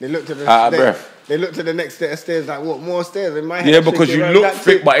 They looked at the breath. They looked at the next set of stairs like, what, more stairs? In my head, Yeah, because you look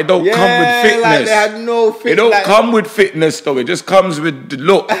fit, but it don't come with fitness. Like they had no fit. It don't come with fitness, though. It just comes with the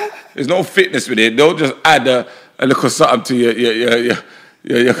look. There's no fitness with it. Don't just add a little something to your.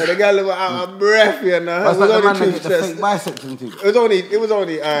 The girl was out of breath, you know. That's It was like the man only that two get the fake steps. biceps and things. It was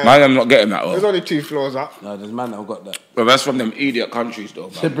only. Man, I'm not getting that. It was only 2 floors up. No, there's man that have got that. But that's from them idiot countries, though.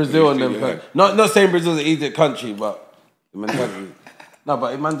 Say Brazil and them. Not saying Brazil's an idiot country, but the mentality. No,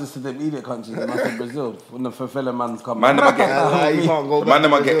 but man just said them idiot countries. Man said Brazil when the fulfilling man's come. Man, You can't go the back man, to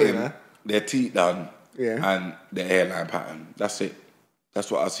them are Brazil, getting you know. their teeth done Yeah. and their hairline pattern. That's it.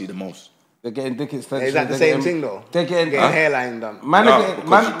 That's what I see the most. They're getting dick extensions. Is that the same thing though? They're getting hairline done. Man, No, are getting, because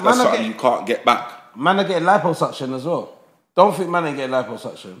man, that's man, are something getting, you can't get back. man are getting liposuction as well. Don't think man ain't getting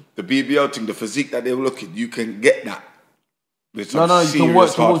liposuction. The BBL thing, the physique that they were looking, you can get that. With some No, you can work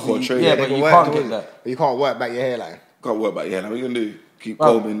serious towards hardcore it. training. Yeah, but you can't get that. But you can't work back your hairline. Can't work back. Yeah, now what you gonna do? Keep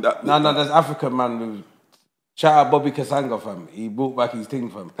Bro, combing that. No, there's African man who shout out Bobby Kasanga, fam. He brought back his thing,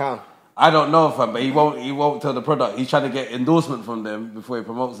 fam. How? I don't know, fam, but he won't tell the product. He's trying to get endorsement from them before he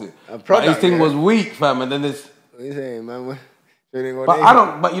promotes it. But his thing was weak, fam, and then this. What you saying, man?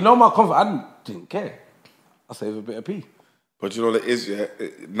 But you know my comfort. I didn't care. I save a bit of pee. But you know what it is, yeah?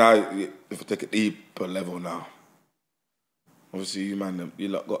 Now, if we take a deeper level now, obviously you man, you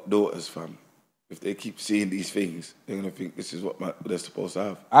lot got daughters, fam. If they keep seeing these things, they're going to think this is what they're supposed to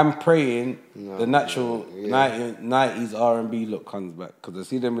have. I'm praying the natural 90s R&B look comes back because I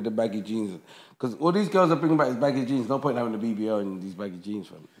see them with the baggy jeans. Because all these girls are bringing back is baggy jeans. No point having the BBL in these baggy jeans,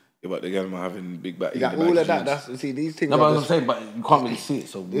 fam. Yeah, but the girl are having big back. Like all of that, see these things. No, but are I'm saying, but you can't really see it.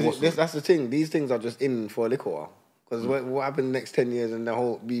 So that's the thing. These things are just in for a little while. Because what happened the next 10 years and the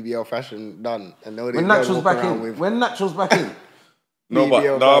whole BBL fashion done? And when natural's back in. When natural's back in. No,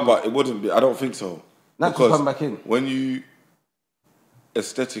 but it wouldn't be. I don't think so. Natural's come back in. When you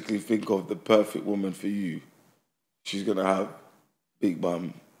aesthetically think of the perfect woman for you, she's gonna have big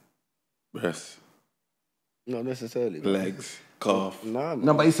bum, breasts, not necessarily legs, calf.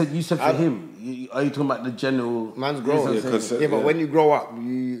 No, but you said for him. Are you talking about the general? Man's grown. But when you grow up,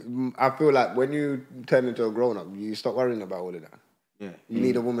 I feel like when you turn into a grown up, you stop worrying about all of that. Yeah, you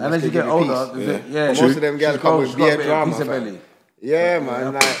need a woman. And as you get older, most of them girls come with beard drama. Yeah,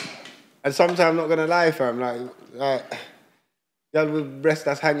 man. Like, and sometimes I'm not gonna lie, fam. Like, girl with breasts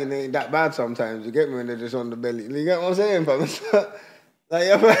that's hanging ain't that bad. Sometimes you get me when they're just on the belly. You get what I'm saying, fam?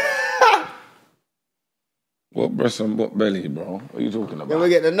 What breasts and what belly, bro? What are you talking about? Then we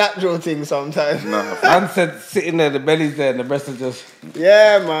get the natural thing sometimes. Man said sitting there, the belly's there, and the breasts are just.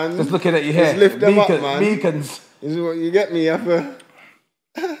 Yeah, man. Just looking at your hair. Just lift them up, man. Beacons. This is what you get me. You have to.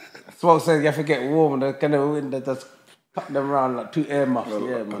 Smoke says you have to get warm, and the kind of wind that just cut them around like 2 air muffs.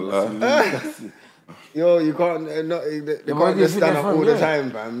 Yeah, man. Yo, you can't. They can't just stand up all the time,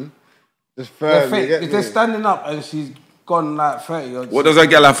 fam. Just firm. If they're standing up and she's gone like 30. What does a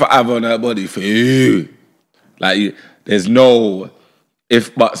girl have to have on her body for you? Like, there's no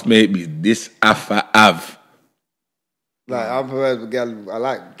if buts maybe. This have. Like, I'm prepared with girls. I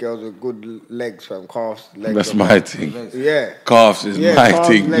like girls with good legs, fam. Calves, legs. That's my thing. Yeah. Calves is my calves,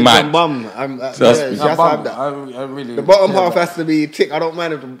 thing, legs, man. and bum. She has to have that. I really the bottom half has to be thick. I don't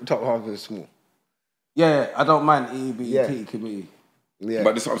mind if the top half is small. Yeah, I don't mind EBT committee. Yeah.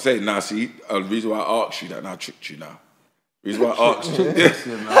 But that's what I'm saying. Now, see, the reason why I asked you that, now I tricked you now. The reason why I asked you.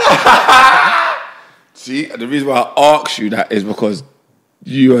 See, the reason why I asked you that is because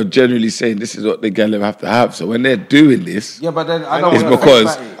you are generally saying this is what the girl have to have. So when they're doing this, but then I don't. It's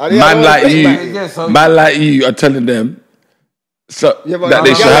because man like you are telling them that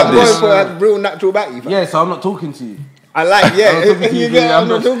they should have this. For a real natural back. Yeah, so I'm not talking to you. I like, I'm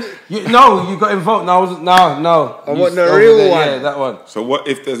not talking. No, you got involved. No. I want the real one. Yeah, that one. So what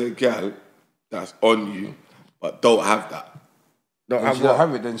if there's a girl that's on you but don't have that? Don't If have she don't what?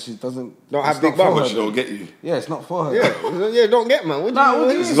 have it, then she doesn't. Don't have it's big not for bum. her She then. don't get you. Yeah, it's not for her. Yeah, don't get, man. What do Nah, you what mean?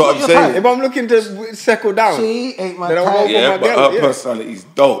 do you This is what I'm Your saying. If I'm looking to settle down, She ain't my then I type. won't go Yeah, for my but girl. her personality's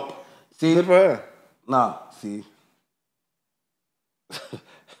dope. See, Good for her. nah, see.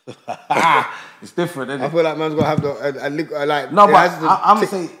 It's different, isn't I it? feel like man's got to have the like. No, it but has to I'm tick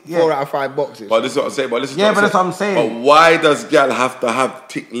saying, yeah. 4 out of 5 boxes. But this is what I'm saying. But listen, Yeah, but that's what I'm saying. But why does gal have to have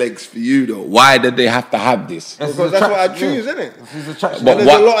thick legs for you though? Why did they have to have this? Because that's what I choose, isn't it? It's attraction. But And there's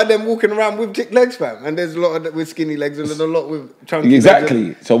what- a lot of them walking around with thick legs, fam, and there's a lot of them with skinny legs, and there's a lot with chunky Exactly.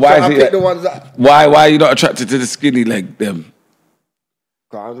 legs. So why I is it? pick the ones that. Why are you not attracted to the skinny leg? Them?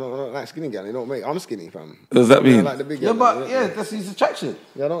 I don't like skinny gal. You don't make. I'm skinny, fam. What does that I mean? like the big Yeah, gal. but yeah, that's his attraction.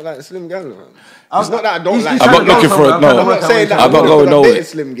 I don't like the slim gal, fam. I'm- It's not that I don't he's- like. he's I'm trying not to looking go for it. somewhere. No, I'm not saying that. I'm not I'm going not nowhere. a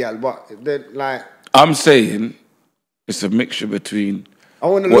slim gal, but they're like. I'm saying it's a mixture between I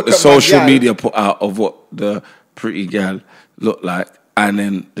want to what look the at my social gal. media put out of what the pretty gal look like, and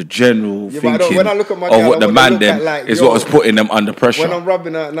then the general Yeah, but I don't- thinking when I look at my of gal, what I the wanna man look them at like, is yo, what was putting them under pressure. When I'm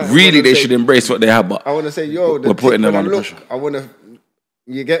rubbing her, like, Really, when I they say- should embrace what they have, but I want to say, yo, we're putting them when I under look, pressure. I want to.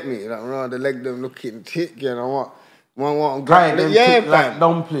 You get me? Like, the leg them looking thick, you know what? One Right, them yeah, thick like fam.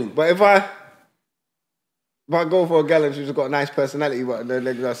 dumpling. But if I go for a gal and she's got a nice personality, but the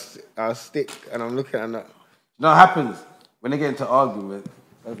legs are stick, and I'm looking at her. You know what happens? When they get into argument,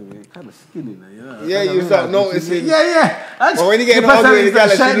 kind of skinny now, you know? Yeah, Kinda you start realize- noticing. Yeah. But when you get in an Your argument with a gal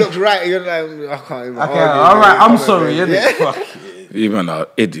and personality's she not looks right, you're like, I can't even Okay, argue. all right, man. I'm Come on, sorry, man. innit? Yeah. Fuck. you man are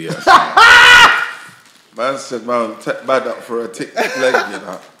idiots. Man said, man, take bad up for a tick leg, you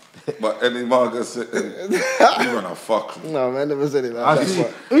know. But any Margaret said, you man are fuck. No, man, never said it like I that. see.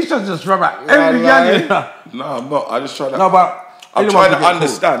 but- He should just rub out Yeah, every like- gal, you know? No, I'm not. I just trying to. No, but I'm anyone trying can to get cool.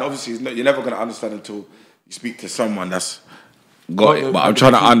 understand. Obviously, you're never going to understand until you speak to someone that's got it. the- But I'm the-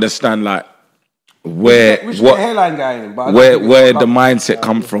 trying to understand, like, where We should get a hairline guy in, but I don't where think it's where gonna the come. mindset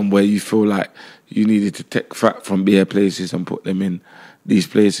come from, where you feel like you needed to take fat from bare places and put them in these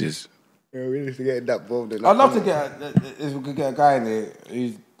places. Yeah, we need to get that involved in that. I'd love to get if we could get a guy in there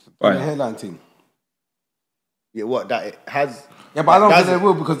who's doing Right. a hairline thing. Yeah, what that it has. Yeah, but I don't that think they doesn't-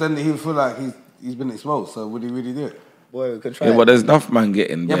 will because then he'll feel like he's been exposed. So would he really do it? Boy, we can try. Yeah, it. but there's enough man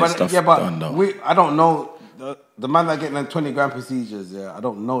getting Yeah, their but stuff yeah, but done though. I don't know the man that getting them 20 grand procedures. Yeah, I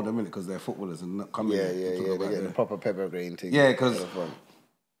don't know them in it because they're footballers and not coming. Yeah, in to talk They about get the it. proper pepper grain thing. Yeah, 'cause- For the front.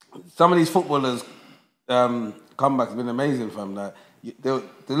 Some of these footballers comebacks been amazing, fam. Like they're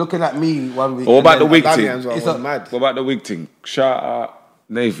looking at me one week. What and about the then- wig Damian's thing? one It's was a- mad. What about the wig thing? Shout out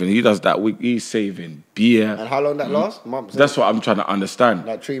Nathan. He does that wig. He's saving beer. And how long that lasts? Months. That's what I'm trying to understand.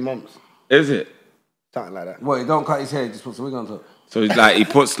 like 3 months, Is it? something like that. What? He don't cut his hair. He just puts a wig on top. So it's like he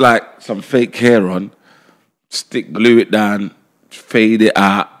puts like some fake hair on, glue it down, fade it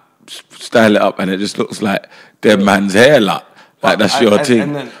out, style it up, and it just looks like their man's hair, like that's your and- thing.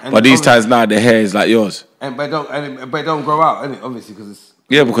 and then But these obviously- times now, the hair is like yours. But it don't grow out, innit? Obviously, because it's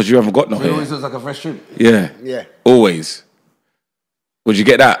Yeah, because you haven't got no it always hair. looks like a fresh trim. Yeah, Yeah. always. Would you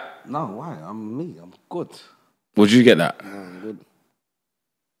get that? No, why? I'm good. Would you get that? I'm good.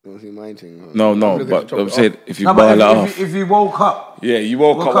 Don't see my thing. No, I'm looking but to I'm chop it saying off. if you No, ball but it off. if you woke up, Yeah, you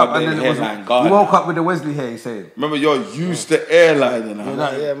woke up and and then then it was hairline gone. you woke up with the Wesley hair. He's saying, Remember, you're used to airline, you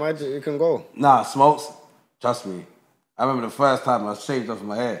know. Yeah, my it can go. nah, smokes. Trust me. I remember the first time I shaved off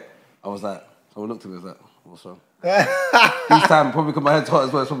my hair. I was like, I looked at me, I was like, what's wrong? Each time, probably because my head's hot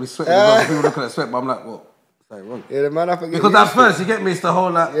as well, it's probably sweating. as well. People looking at sweat, but I'm like, what? What's wrong? Yeah, the man I forget. Because at first, you get me, it's the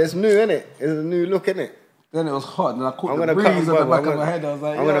whole like. it's new, innit? It's a new look, innit? Then it was hot, and I caught I'm the gonna breeze cut on it, the bro. back of my head. I was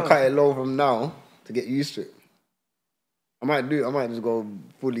like, I'm gonna yo. cut it low from now to get used to it. I might just go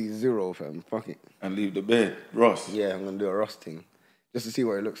fully zero, fam. Fuck it. And leave the bed, Ross. Yeah, I'm gonna do a Rust thing just to see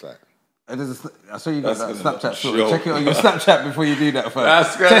what it looks like. And there's I saw you got That's that gonna Snapchat look story. show. Check it on your Snapchat before you do that, fam.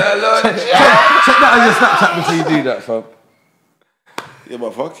 That's gonna look. Check that on your Snapchat before you do that, fam. Yeah,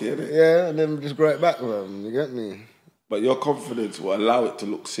 but fuck it, innit? Yeah, and then just grow it back, fam. You get me? But your confidence will allow it to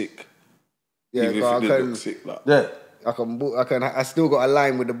look sick. Yeah, Even but if it did look sick, like. Yeah. I still got a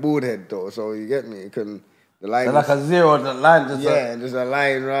line with the bald head though, so you get me? It can the line They're like a zero, the line just yeah, just a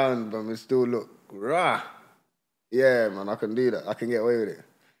line round, but it still look rah. Yeah, man, I can do that. I can get away with it.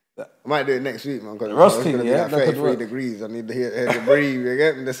 I might do it next week, man. Because Rust it's thing, gonna yeah, be that like could 33 work. degrees. I need to hear to breathe. You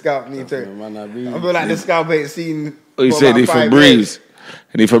get me? The scalp need to. Man, I I feel like the scalp ain't seen. Oh, you for said about he for 5 breathe. years.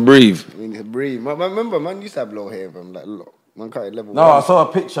 And he for breathe. We need to breathe. Man, remember, man used to have low hair, fam. Like, man cut it level. No, I one. saw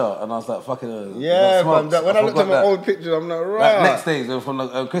a picture and I was like, fucking. Yeah, fam. When I looked at my that. old pictures, I'm like, Like, right. next day, they were from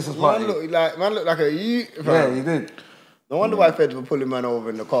the Christmas party. Man looked like a youth, Yeah, fam. he did. No wonder why feds were pulling man over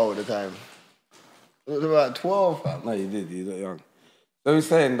in the car all the time. It was about 12, fam. No, you did. You look young. So he's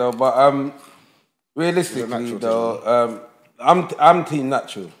saying though, but realistically natural though, I'm team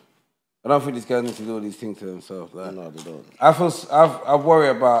natural. I don't think these girls need to do all these things to themselves. Like, No, they don't. I worry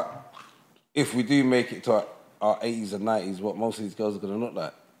about if we do make it to our 80s and 90s, what most of these girls are going to look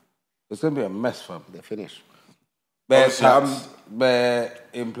like. It's going to be a mess, fam. They're finished. Bare tats, bare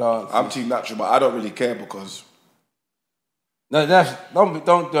implants. I'm team natural, but I don't really care because... No,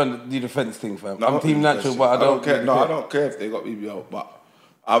 don't do the defense thing, fam. No, I'm team natural, but I don't care. No, I don't care if they got BBL, but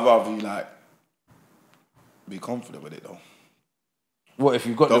I'd rather like be confident with it though. What if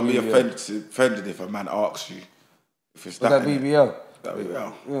you've got Don't the be BBL? offended if a man asks you if it's that BBL? That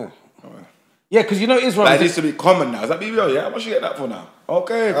BBL. Yeah. Yeah, because you know it is wrong. Like, it needs to be common now. Is that BBL? Yeah, how much you get that for now?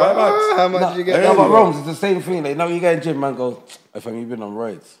 Okay, $5. How much you get? No, but Rome's it's the same thing. Like, you get in gym, man, go, if you've been on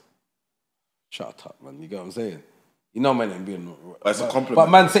roids, shut up, man. You get what I'm saying? You know, man, ain't been on roids. That's a compliment. But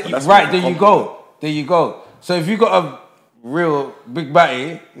man, say, right, there you go. There you go. So if you got a real big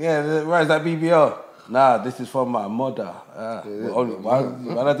batty, yeah, right, is that BBL? Nah, this is from my mother.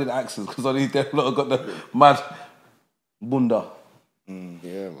 Why I did accents? Because only them lot got the mad bunda.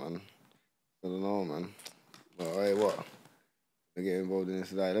 Yeah, man. I don't know, man. But hey, what? They get involved in this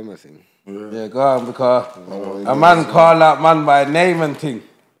dilemma thing. Yeah, go on, because a man call out man by name and thing.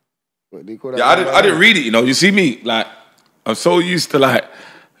 What do you call that? Yeah, I didn't read it, you know. You see me, like, I'm so used to, like,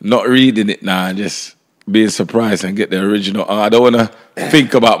 not reading it now and just being surprised and get the original. I don't want to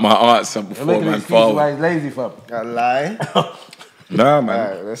think about my answer before man fall. Why he's lazy, fam. A lie? Nah, man. All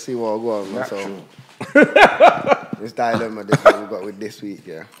right, let's see what I'll go on, man. So, this dilemma, this what we got with this week,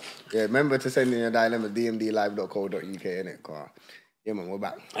 yeah. Yeah, remember to send in your dilemma, dmdlive.co.uk, innit, car? Yeah, man, we're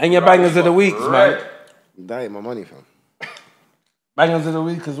back. And your bangers of the week, man. That ain't my money, fam. Bangers of the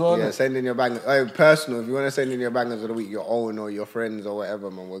week as well. Yeah, send in your bangers. Personal, if you want to send in your bangers of the week, your own or your friends or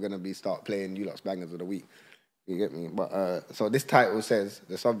whatever, man, we're going to start playing you lot's bangers of the week. You get me? But, so this title says,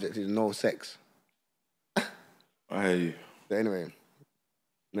 the subject is no sex. I hear you. So anyway,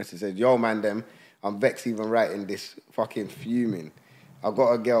 message says, yo, man, I'm vexed even writing this, fucking fuming. I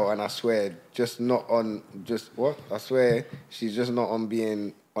got a girl and I swear, I swear she's just not on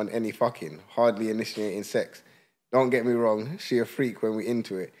being on any fucking, hardly initiating sex. Don't get me wrong, she a freak when we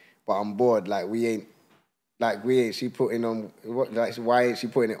into it, but I'm bored, she putting on, why ain't she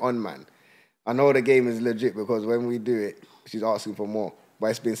putting it on, man? I know the game is legit because when we do it, she's asking for more.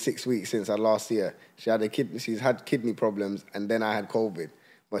 But it's been 6 weeks since I last see her. She's had kidney problems and then I had COVID.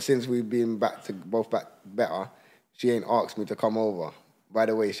 But since we've been back better, she ain't asked me to come over. By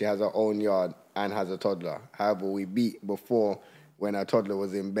the way, she has her own yard and has a toddler. However, we beat before when her toddler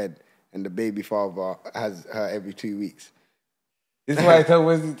was in bed and the baby father has her every 2 weeks. This is why I tell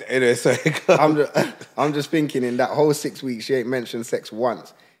Wesley. Anyway, sorry. I'm just thinking in that whole 6 weeks, she ain't mentioned sex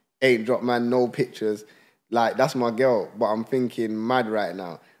once. Ain't dropped, man, no pictures. Like, that's my girl. But I'm thinking mad right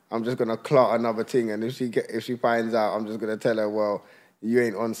now. I'm just going to clot another thing. And if she finds out, I'm just going to tell her, well, you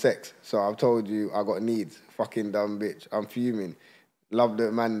ain't on sex. So I've told you I got needs. Fucking dumb bitch. I'm fuming. Love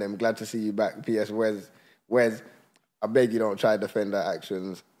the man, them. Glad to see you back. P.S. Wes, I beg you don't try to defend her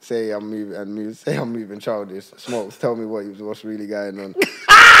actions. Say I'm moving childish. Smokes, tell me what's really going on.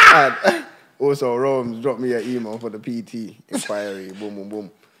 And also, Rome's dropped me an email for the PT inquiry. Boom, boom, boom.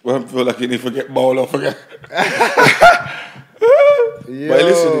 Well, I feel like you need to forget ball or forget. Yo. But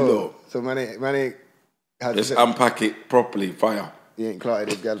listen, though. So, man, let's unpack it properly, fire. He ain't clotted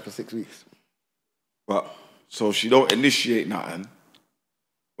his girl for 6 weeks. But, so she don't initiate nothing.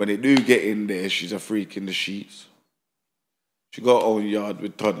 When they do get in there, she's a freak in the sheets. She got her own yard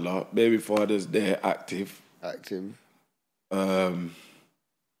with toddler. Baby father's there, active.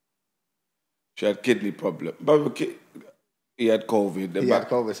 She had kidney problem. But he had COVID. He had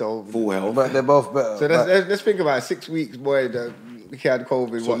COVID, so full health. But they're both better. So let's think about it. 6 weeks, boy. He had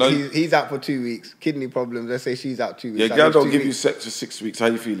COVID. So he's out for 2 weeks. Kidney problems. Let's say she's out 2 weeks. Yeah, girl don't give you sex for 6 weeks. How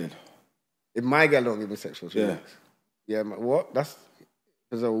you feeling? If my girl don't give me sex for 2 weeks. Yeah, man, what? That's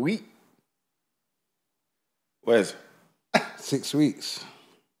a week. Where's? 6 weeks.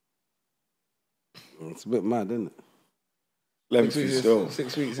 It's a bit mad, isn't it?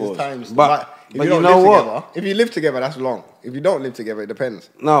 6 weeks is time. But you know what? If you live together, that's long. If you don't live together, it depends.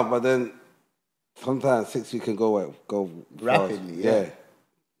 No, but then sometimes 6 weeks can go rapidly. Yeah.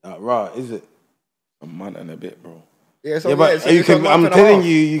 Right, is it? A month and a bit, bro. Yeah, so I'm telling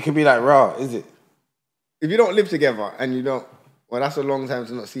you, you can be like, raw, is it? If you don't live together and you don't, well, that's a long time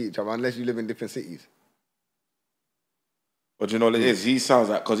to not see each other unless you live in different cities. But you know what it is? He sounds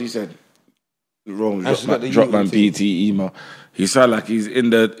like, because he said, wrong, drop man PT email. He sounds like he's in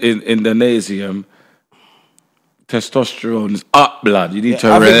the Indonesian. Testosterone's up, blood. You need to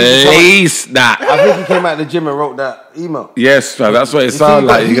release that. I think he came out of the gym and wrote that email. Yes, fam, that's what it sounds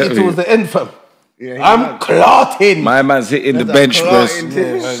like. He towards the end, fam. Yeah, I'm clotting. My man's hitting the bench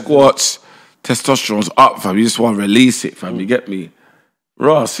press, squats, testosterone's up, fam. You just want to release it, fam. You get me?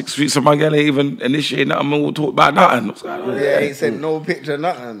 Raw, 6 weeks of my girl ain't even initiating nothing. We'll talk about nothing. What's going on? Yeah, ain't sent no picture,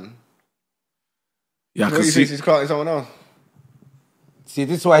 nothing. Yeah, I What can do you see. think she's clotting someone else? See,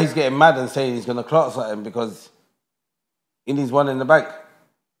 this is why he's getting mad and saying he's going to clout something because he needs one in the bank.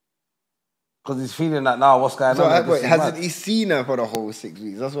 Because he's feeling that now, what's going on? Wait, hasn't he seen her for the whole 6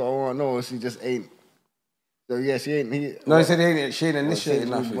 weeks? That's what I want to know. She just ain't. So yeah, she ain't. No, he said she ain't initiated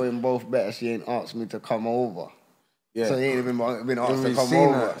nothing. We're both better. She ain't asked me to come over. Yeah. So he ain't even been asked to come seen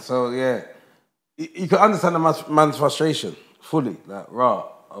over. her. So yeah, you can understand the man's frustration fully. Like, rah,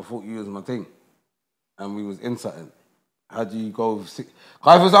 I thought you was my thing, and we was in something. How do you go? If it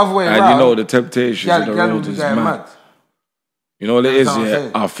was the other way around, And you know the temptations of the road is mad. mad. You know what it is, That's what I'm yeah?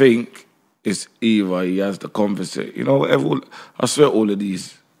 saying. I think it's either he has the conversation. You know, I swear all of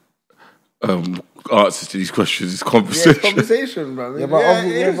these answers to these questions is Yeah, conversation. it's conversation, bro. Yeah, but it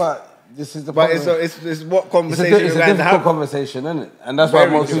obviously, is. but this is the But problem. it's what It's conversation a you're going to difficult have. conversation, isn't it? And that's why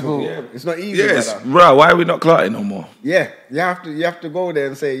Very most difficult. people. It's not easy, Yes, brother. bro. Why are we not clotting no more? Yeah, you have to go there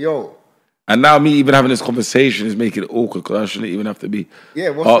and say, yo. And now me even having this conversation is making it awkward because I shouldn't even have to be.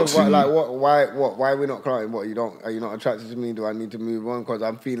 Yeah, asking you. why are we not clotting? What, are you not attracted to me? Do I need to move on? Because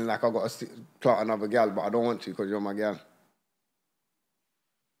I'm feeling like I've got to clot another gal, but I don't want to because you're my gal.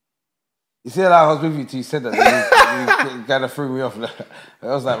 You see that I was with you till you said that. You kind of threw me off. I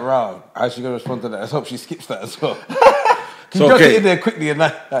was like, "Wow, how's she gonna respond to that?" I hope she skips that as well. So, You just okay. get in there quickly and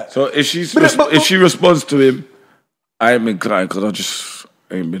that. So if she responds to him, I ain't been crying because I just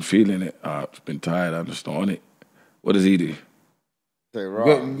ain't been feeling it. I've been tired. I'm just not on it. What does he do? Say,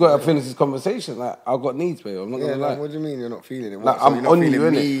 You got to finish this conversation. Like, I've got needs, babe. I'm not gonna lie. Like, what do you mean you're not feeling it? Like, So I'm you're not on you,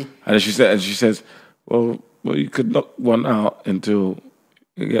 feeling innit? And she says, well, you could knock one out until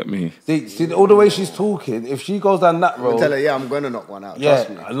you get me. See, all the way she's talking. If she goes down that road, Tell her, yeah, I'm gonna knock one out. yeah, Trust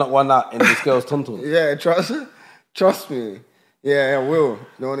me. I'll knock one out in this girl's tonton. Yeah, trust me. Yeah, I will.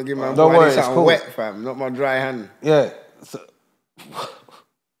 Don't want to give my Don't boy worry, something it's cool. wet, fam. Not my dry hand. Yeah. So,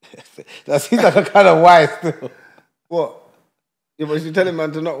 that seems like a kind of wise still. What? Yeah, but she's telling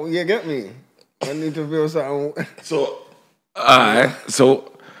man to not. Yeah, get me. I need to feel something. So,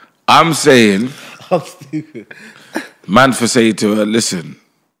 so I'm saying, I'm stupid. man for say to her, listen,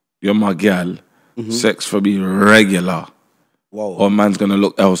 you're my gal, sex for me regular, Whoa. or man's gonna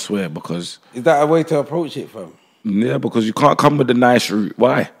look elsewhere because, Is that a way to approach it, fam? yeah, because you can't come with the nice route.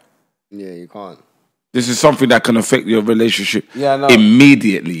 Why? Yeah, you can't. This is something that can affect your relationship Yeah, I know.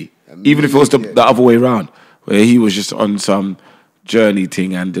 immediately. Even if it was the other way around, where he was just on some journey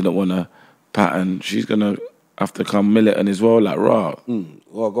thing and didn't want to pattern, she's going to have to come militant as well, like, raw.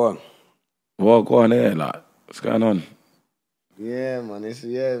 Well, go on. Well, go on there, like, what's going on? Yeah,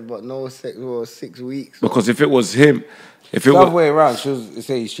 man. But no sex for 6 weeks. Because if it was him, if it The other was, way around, she was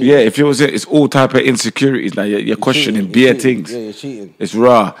say he's cheating. yeah, if it was it's all type of insecurities now. You're questioning Cheating, bare you're cheating. things. Yeah, you're cheating. It's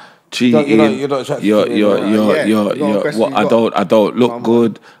raw. Cheating. You're not attracted to me anymore. You're I don't look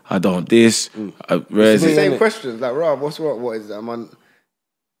good. I don't this. It's the same innit? questions. Like, Rob, what is that, man?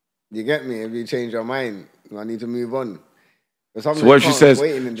 You get me? If you change your mind, I need to move on. So what if she says, do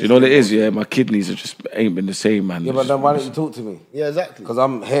you know what it is? Yeah, my kidneys are just ain't been the same, man. Yeah, but then why don't you talk to me? Yeah, exactly. Because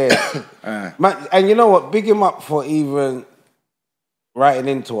I'm here. Man, and you know what? Big him up for even writing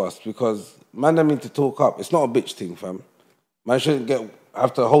into us because man don't mean to talk up. It's not a bitch thing, fam. Man shouldn't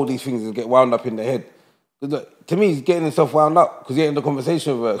have to hold these things and get wound up in the head. 'Cause look, to me, he's getting himself wound up because he ain't in the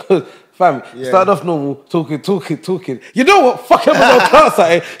conversation with her. Fam, started off normal, talking. You know what? Fuck her with no class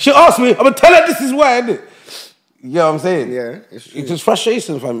at it. She asked me, I'm going to tell her this is why, innit? You know what I'm saying? Yeah, it's true. It's just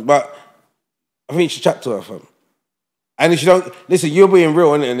frustration, fam. But I think you should chat to her, fam. And if she don't, listen, you're being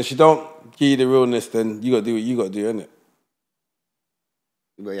real, innit? And if she don't give you the realness, then you got to do what you got to do, innit?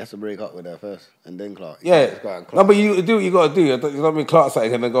 But you have to break up with her first and then Clark. Yeah. No, but you do what you got to do. You don't mean Clark's like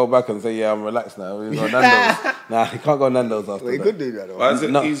going to go back and say, yeah, I'm relaxed now. We go Nando's. Nah, you can't go Nando's after Well, you that. could do that, though. Why is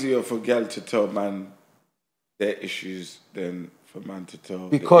it easier for gal to tell man their issues than for man to tell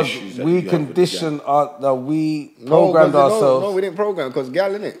Because the issues that we you have with the conditioned we No, programmed 'cause ourselves. No, we didn't program because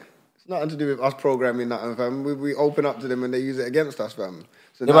gal, innit? It's nothing to do with us programming nothing, fam. We open up to them and they use it against us, fam.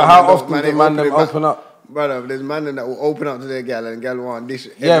 So Yeah, now but how man don't- often do ain't man them opening open up? Brother, there's man that will open up to their gal and gal want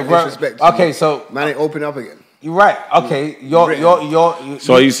Yeah, bro. disrespect. Okay, so man ain't open up again. you're right. Okay, you're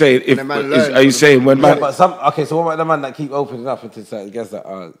So are you saying if the man are learns you saying when yeah, man but so what about the man that keep opening up into certain guess that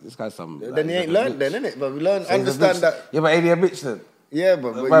this guy's some Then he ain't learned then, innit? But we learn, So he's a understand bitch. that. Yeah, but ain't he a bitch then? Yeah,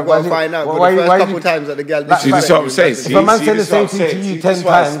 but you Why gotta is find out. why- But why- the first why couple you- times that the gal Like- See, this is what I'm saying. If a man said the same thing to you 10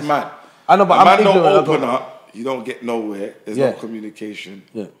 times, I know, but a I'm man don't ignorant. open up, you don't get nowhere. There's Yeah. no communication.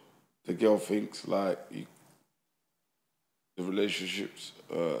 Yeah. the girl thinks like the relationship's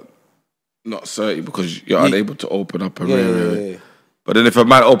not certain because you're unable to open up Yeah. But then if a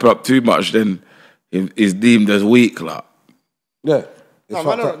man open up too much, then he's deemed as weak, like. Yeah. No,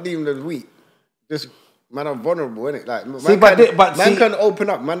 man are not deemed as weak. Just man are vulnerable, innit? Like man can open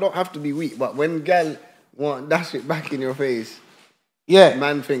up. Man don't have to be weak. But when gal want dash it back in your face, yeah,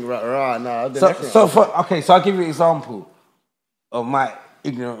 man think nah. So I'll give you an example of my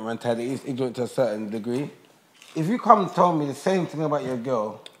ignorant mentality. It's ignorant to a certain degree. If you come and tell me the same thing about your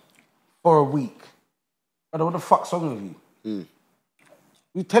girl for a week, brother, what the fuck's wrong with you?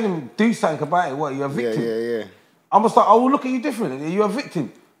 You tell him do something about it. What, you're a victim? Yeah. I'm gonna start. I will look at you differently. You're a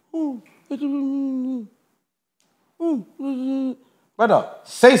victim. Brother,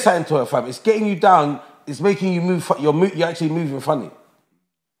 say something to her, fam. It's getting you down. It's making you move. You're actually moving funny.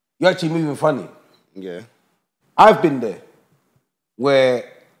 Yeah. I've been there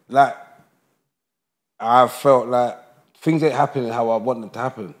where, like, I felt like things ain't happening how I want them to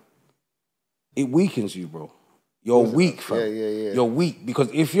happen. It weakens you, bro. You're weak, fam. Yeah. You're weak because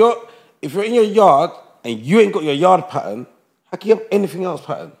if you're in your yard and you ain't got your yard pattern, how can you have anything else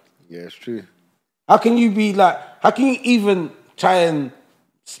pattern? Yeah, it's true. How can you even try and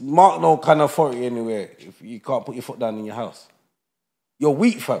mark no kind of authority anywhere if you can't put your foot down in your house? You're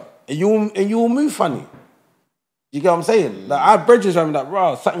weak, fam. And you will move funny. You get what I'm saying? Like, I have bridges around me like,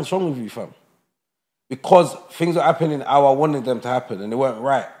 rah, something's wrong with you, fam. Because things were happening how I wanted them to happen and they weren't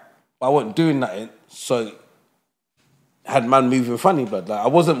right. But I wasn't doing nothing, so I had man moving funny, but like, I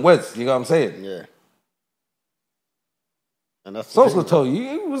wasn't Wes, you know what I'm saying? Yeah. And that's so I was gonna tell you,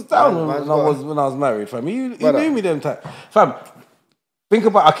 it was down when I was married, fam. You knew me them time. Fam, think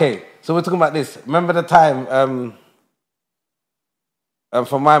about, so we're talking about this. Remember the time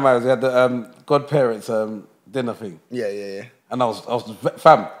for my marriage, we had the godparents dinner thing. Yeah. And I was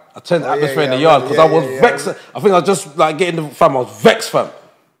fam, I turned the atmosphere in the yard because I was vexed. I think I was just like getting I was vexed, fam.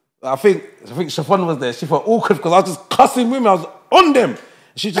 I think Siobhan was there. She felt awkward because I was just cussing women. I was on them.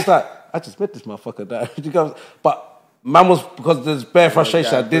 She's just like, I just met this motherfucker there. But man was, because there's bare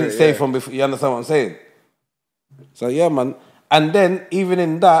frustration, I didn't say from before. You understand what I'm saying? So yeah, man. And then even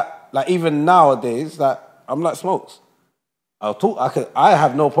in that, like even nowadays, like I'm like Smokes. I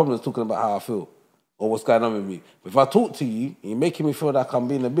have no problems talking about how I feel or what's going on with me. But if I talk to you, you're making me feel like I'm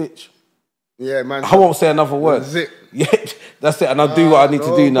being a bitch. Yeah, man. I won't say another word. Yeah, that's it. And I'll do what I need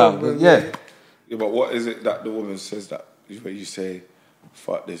to do now. Yeah, but what is it that the woman says that where you say,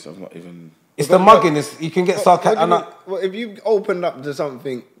 fuck this, I'm not even... It's the mugging. You can get sarcastic. Well, if you opened up to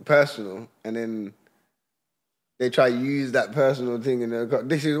something personal and then they try to use that personal thing and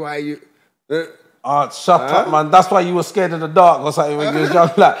this is why you... shut up, man. That's why you were scared of the dark or something when you was young.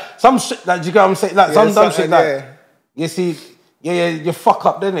 Like, some shit, like, you get what I'm saying? Like, some dumb shit, like, you see... Yeah, you fuck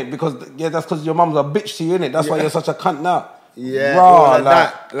up, didn't it? Because that's because your mum's a bitch to you, innit? That's why you're such a cunt now. Yeah, raw, like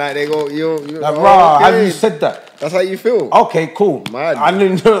that. Like they go, you like, raw, have you said that? That's how you feel. Okay, cool. Mad. I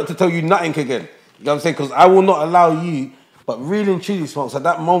didn't know to tell you nothing again. You know what I'm saying? Because I will not allow you, but really and truly, Smokes, at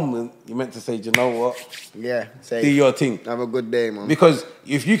that moment, you meant to say, do you know what? Yeah, do your thing. Have a good day, man. Because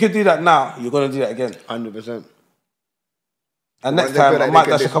if you could do that now, you're going to do that again. 100%. And next time, I might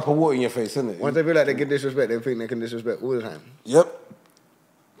dash a cup of water in your face, innit? Once they feel like they can disrespect, they think they can disrespect all the time. Yep.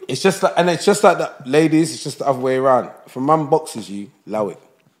 It's just like, and it's just like that, ladies, it's just the other way around. If a man boxes you, allow it.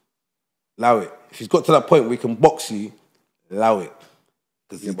 Allow it. If he's got to that point where he can box you, allow it.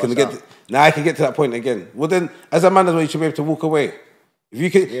 Because he's going to get... Now I can get to that point again. Well then, as a man as well, you should be able to walk away. If you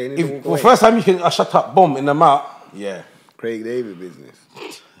can... first time you can shut up, boom, in the mouth, yeah. Craig David business.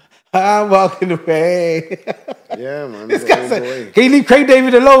 I'm walking away. Yeah, man. This guy said, can you leave Craig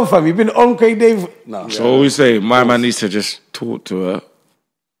David alone, fam? You've been on Craig David. No. So always say, my man needs to just talk to her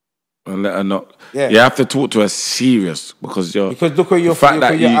and let her not. Yeah. You have to talk to her serious because look where you're. The fact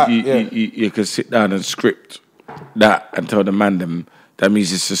that you can sit down and script that and tell the man them, that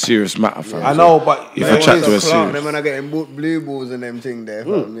means it's a serious matter, fam. I know, but if I chat to her serious, them when I getting blue balls and them thing there,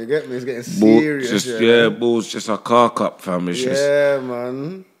 fam. You get me? It's getting serious. Balls just a car cup, fam. It's just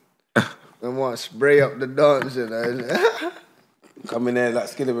man. And what, spray up the dance, you know. Come in there like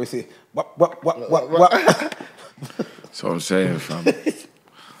Skillet, we see, what. That's what I'm saying, fam.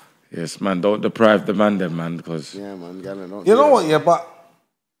 Yes, man, don't deprive the man then, man, because... Yeah, man, you know what, yeah, but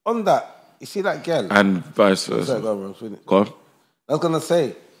on that, you see that girl? And vice versa. Go on. I was going to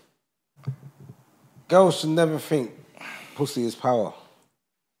say, girls should never think pussy is power.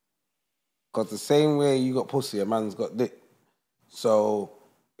 Because the same way you got pussy, a man's got dick. So...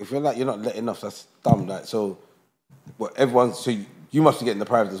 if you're like, you're not letting off, that's dumb. Like, so, you must be getting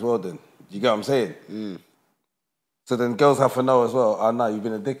deprived as well then. You get what I'm saying? So then girls have to know as well, oh, no, you've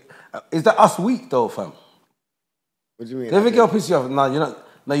been a dick. Is that us weak, though, fam? What do you mean? If a girl pisses you off, no, you're not.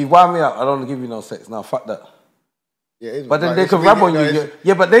 No, you wind me up. I don't want to give you no sex. No, fuck that. Yeah, it is, but then they could rub on you.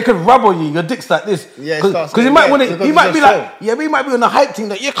 Yeah, but they could rub on you. Your dick's like this. Yeah, because he might want it. He might be like, yeah, but he might be on a hype thing.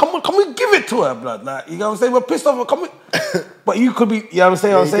 Like, yeah, come on, can we give it to her, blood? Like, you know what I'm saying? We're pissed off. Come on. But you could be. You know what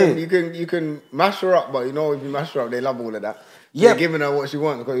I'm saying? You can mash her up, but you know if you mash her up, they love all of that. Yeah, you're giving her what she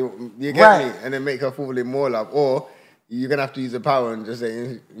wants because you get me, and then make her fall in more love, or you're gonna have to use the power and just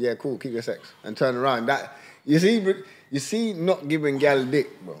say, yeah, cool, keep your sex, and turn around. That you see, not giving gal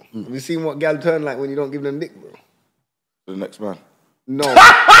dick, bro. Have you seen what gal turn like when you don't give them dick, bro? The next man. No.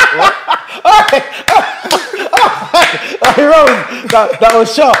 That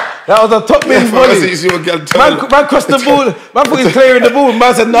was sharp. That was a top man's volley. Man crossed the ball. Man thought he clearing the ball.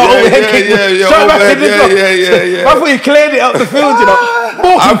 Man said, no, overhead kick. Man thought he cleared it up the field, you know.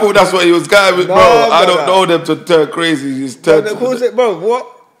 I thought that's what he was going with, bro. I don't know them to turn crazy. He's turned. Bro,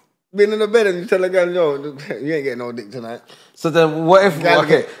 what? Being in the bed and you tell a girl, yo, you ain't getting no dick tonight. So then, what if?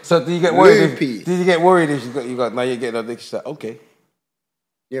 Okay, so do you get worried? Did you get worried if you got now you get no dick? She's like, okay.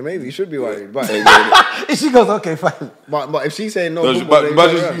 Yeah, maybe you should be worried. But if she goes, okay, fine. But if she's saying no, but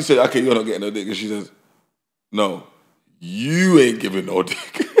you say, okay, you're not getting no dick, and she says, no, you ain't giving no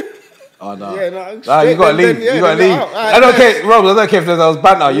dick. Oh no! Yeah, nah, you gotta leave. You gotta leave. I don't care, Rob. I don't care if there was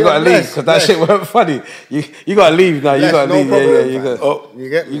banter. You gotta leave because that shit weren't funny. You gotta leave now. You gotta leave. You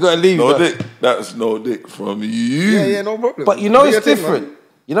gotta leave. No dick. That's no dick from you. Yeah, no problem. But you know it's different.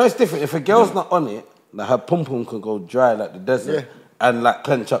 You know it's different. If a girl's not on it, like her pum pum can go dry like the desert and like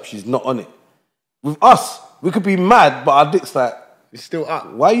clench up. She's not on it. With us, we could be mad, but our dick's like it's still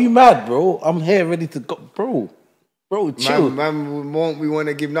up. Why are you mad, bro? I'm here ready to go, bro. Bro, chill. Man, we want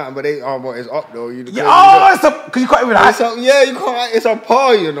to give nothing, but it's up though. It's up because you can't even. You can't. It's a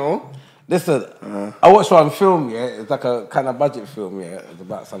par, you know. Listen, I watched one film. Yeah, it's like a kind of budget film. Yeah, it's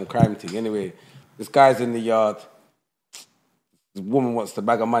about some crime thing. Anyway, this guy's in the yard. This woman wants the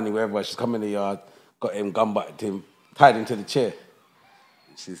bag of money, wherever. She's come in the yard, got him, gun butted him, tied him to the chair.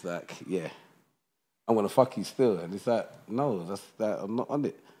 She's like, yeah, I'm gonna fuck you still, and it's like, no, I'm not on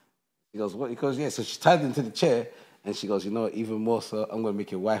it. He goes, what? He goes, yeah. So she tied him to the chair. And she goes, you know what, even more so, I'm going to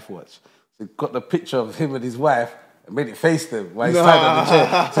make your wife watch. So he got the picture of him and his wife and made it face them while he's tied on the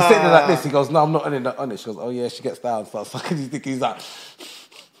chair. So sitting there like this, he goes, no, I'm not on it. She goes, oh yeah, she gets down, starts sucking his dick. He's like,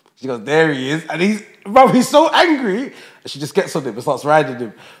 she goes, there he is. And he's so angry. And she just gets on him and starts riding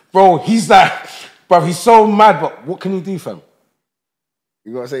him. Bro, he's like, he's so mad, but what can you do, fam?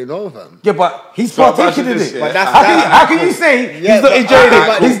 You gotta say no, fam. Yeah, but he's partaking in it. But how can you say he's not enjoying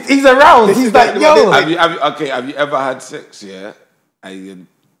it? He's aroused. He's like, yo. Have you ever had sex, yeah? And you're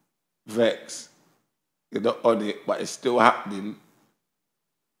vexed. You're not on it, but it's still happening.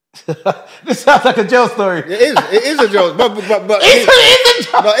 This sounds like a jail story. It is a jail. But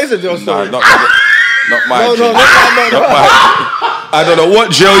it's a jail story. No, not mine. No. I don't know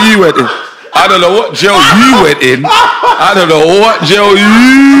what jail you went in. I don't know what jail you went in. I don't know what jail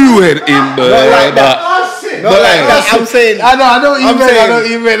you went in. I'm saying. I know what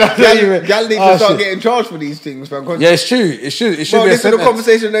you mean. Gal need to start getting charged for these things, fam. Yeah, it's true. It should be a sentence. This is the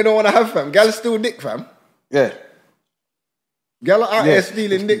conversation they don't want to have, fam. Gal is still dick, fam. Yeah. Gal are out there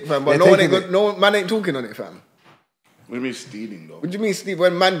stealing dick, fam. But no man ain't talking on it, fam. What do you mean stealing, though? What do you mean stealing?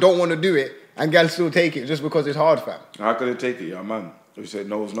 When man don't want to do it and gal still take it just because it's hard, fam. How can they take it, yeah, man? You said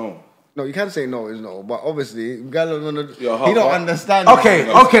no is no. No, you can't say no is no, but obviously, he don't understand.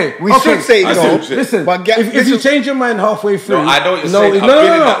 Okay. We should say no. Listen, but if you change your mind halfway through, no, I know what you're saying. I've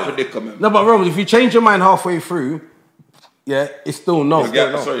been in that predicament. No, but Roman, if you change your mind halfway through, yeah, it's still no.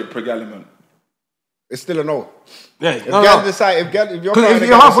 Sorry, pregalement. It's still a no. Yeah, if you're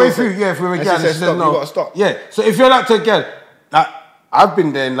halfway through, if we're a gal, she says no. You gotta stop. Yeah, so if you're like to a gal, like I've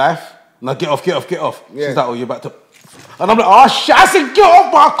been there in life. Now get off. Yeah. She's like, oh, you're about to. And I'm like, oh shit, I said get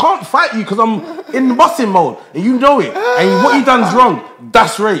off, but I can't fight you because I'm in bossing mode. And you know it. And what you done's wrong.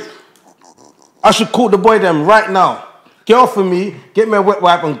 That's rape. I should call the boy them right now. Get off of me, get me a wet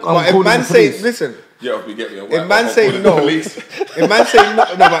wipe and call the police. Listen. Get off me, get me a wet wipe. If man say no,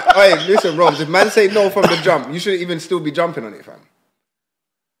 listen, Robs, if man say no from the jump, you shouldn't even still be jumping on it, fam.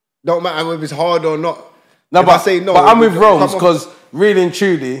 Don't matter if it's hard or not. No, but I say no. But I'm with Robs because really and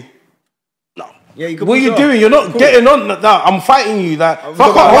truly, yeah, what are you doing? You're not getting on. No, I'm fighting you. Like, if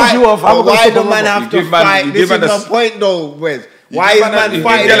I can't hold you off, why do man have to fight? This is the point, though, Wes. Why is man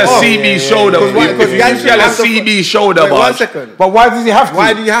fighting? You get a CB shoulder. If you get a CB shoulder, wait, 1 second. But why does he have to?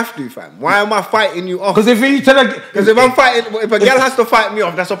 Why do you have to, fam? Why am I fighting you off? Because if I'm fighting, if a girl has to fight me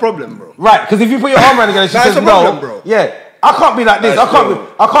off, that's a problem, bro. Right? Because if you put your arm around the girl, she says no. Bro. Yeah, I can't be like this. I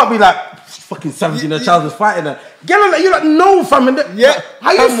can't be like fucking savage in her trousers fighting her. Girl, like, you're like, no, fam. Yeah.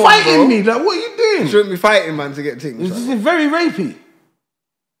 How you fighting me? Like, what are you doing? You shouldn't be fighting, man, to get things. This is very rapey.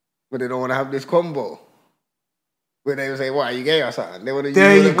 But they don't want to have this combo. Where they would say, what, are you gay or something? They want to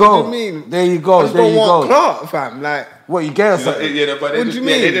There you go. What do you mean? There you go. I don't want clout, fam. Like, what, you gay or something? Yeah, but what do you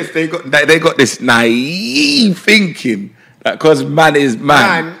mean? They got this naive thinking that because man is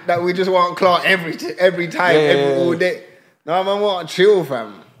man. That we just want clout every time, all day. No, man, want to chill,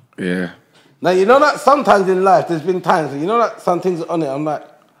 fam. Yeah. Now, you know that sometimes in life, there's been times, you know that some things on it, I'm like,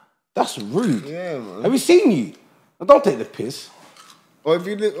 that's rude. Yeah, man. Have you seen you? Now, don't take the piss. Or if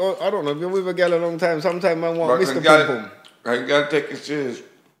you, I don't know, if you're with a girl a long time, sometimes man want Mr. Pum Pum. You gotta take it serious.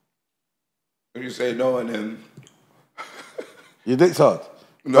 When you say no and then... Your dick's hard.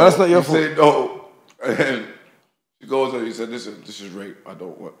 No, but that's not your fault. You say no, and then she goes and you say, listen, this is rape. I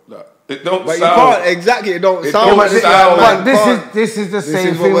don't want that. It don't but sound... you can't, exactly, it don't sound... But this is the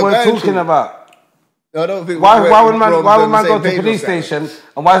same thing we're talking about. I don't think why would man go to the police station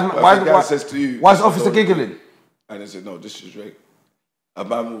and why says to you, why is the officer giggling? And they said, no, this is rape. A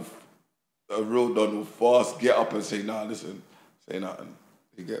man will, a real don will fast get up and say, nah, listen, say nothing.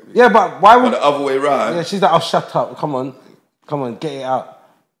 You get me? Yeah, but why would... But the other way around... Yeah, she's like, oh, shut up. Come on, get it out.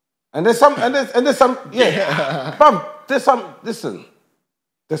 And there's some, yeah. Bro, listen.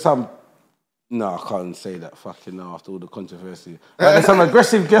 There's some... No, I can't say that fucking now after all the controversy. Like, there's some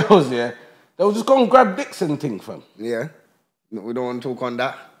aggressive girls, yeah, they'll just go and grab dicks and things, fam. Yeah. No, we don't want to talk on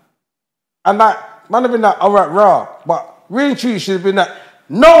that. And like, man have been like, all right, rah. But really, truly, should have been like,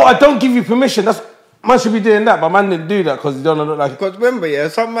 no, I don't give you permission. Man should be doing that, but man didn't do that because he don't look like... Because remember, yeah,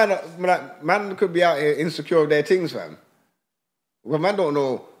 some man could be out here insecure of their things, fam. Well, man don't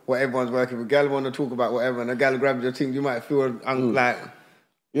know what everyone's working with. Gal want to talk about whatever, and a gal grabs your thing, you might feel like...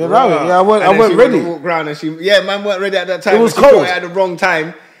 You're right. Yeah, I weren't ready. Walk around and man weren't ready at that time. It was cold. At the wrong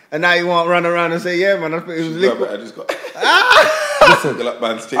time, and now you want to run around and say, yeah, man, it was liquid. I just got... Listen. Giggle up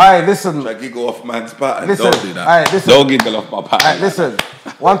man's thing. Alright, listen. Try giggle off man's pattern. Listen. Don't do that. Alright, listen. Don't giggle off my pattern. Alright, listen.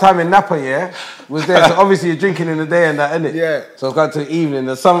 One time in Napa, yeah, was there. So obviously you're drinking in the day and that, innit? Yeah. So it's got to the evening.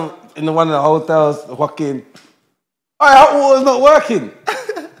 There's some in one of the hotels, fucking... Alright, hot water's not working.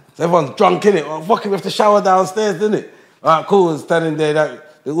 So everyone's drunk, innit? Well, fucking, we have to shower downstairs, innit? Alright, cool. Standing there,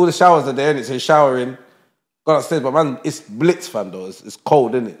 all the showers are there, innit? So you're showering. Got upstairs, but man, it's blitz, fam, though. It's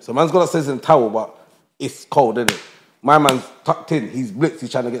cold, innit? So man's got upstairs in a towel, but it's cold, innit? My man's tucked in. He's blitzed.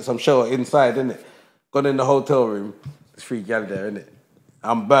 He's trying to get some shower inside, innit? Gone in the hotel room. There's 3 gal there, innit?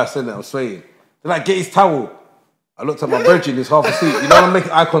 I'm burst, innit? I'm swaying. They're like, get his towel. I looked at my brethren. He's half asleep. You know, I'm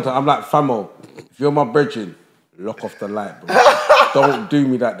making eye contact. I'm like, famo, if you're my brethren, lock off the light, bro. Don't do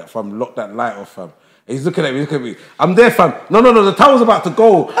me like that, fam. Lock that light off, fam. And he's looking at me. I'm there, fam. No, the towel's about to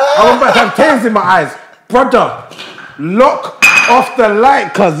go. I'm about to have tears in my eyes. Brother, lock off the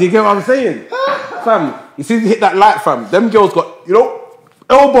light, cuz. You get what I'm saying? Fam, you see, hit that light, fam. Them girls got,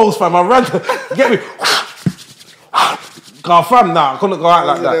 elbows, fam. I ran, you get me? God, fam, nah, I couldn't go out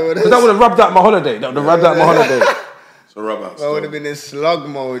like that. Because that would have rubbed out my holiday. That would have rubbed out my holiday. So rub out. I would have been in slug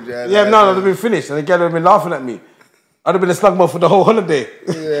mode, yeah. Yeah, no, I'd have been finished. And the girl would have been laughing at me. I'd have been in slug mode for the whole holiday.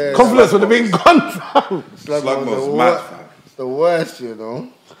 Yeah, confidence would have been gone, fam. Slug mode's mad, fam. It's the worst, you know.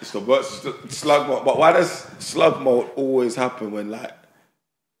 It's the worst. Slug mode. But why does slug mode always happen when, like,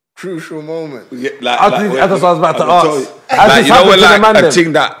 crucial moment? Yeah, that's what I was about to ask. Like, you know when, like, a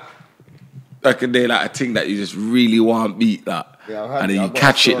thing that, like a thing that you just really want to beat that, and then you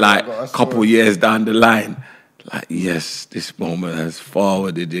catch it like a couple years down the line. Like, yes, this moment has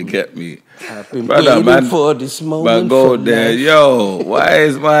forwarded. You get me? I've been waiting for this moment. But go there, yo. Why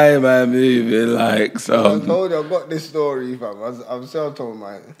is my man moving like some? I told you I got this story, fam. I'm so told,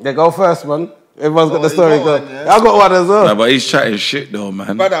 man. Yeah, go first, man. Everyone's got the story. I got one as well. No, but he's chatting shit though,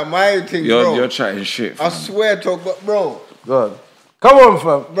 man. But my thing, bro. You're chatting shit. Fam. I swear to God, bro. God. Come on,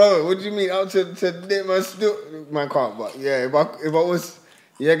 fam. Bro, what do you mean? Out to dip my still, man can't. But yeah, if I was,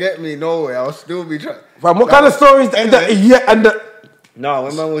 you get me? No way. I'll still be trying. Fam, what kind of stories? No,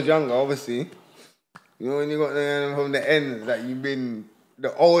 when man was younger, obviously. You know when you got from the end that you've been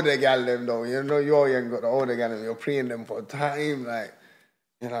the older gal them though. You know you're young, got the older gal them. You're preying them for time. Like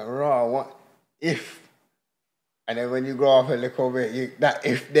you're like, raw. What if? And then when you grow up a little bit, that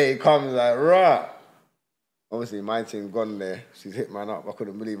if day comes, like raw. Obviously, my team's gone there. She's hit man up. I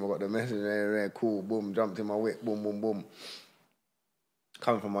couldn't believe I got the message there. Cool, boom, jumped in my whip, boom, boom, boom.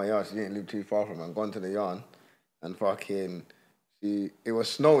 Coming from my yard, she didn't live too far from me. I'm gone to the yard, and fucking, it was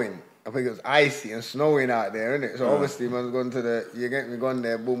snowing. I think it was icy and snowing out there, innit? So obviously, man's gone to the, you get me, gone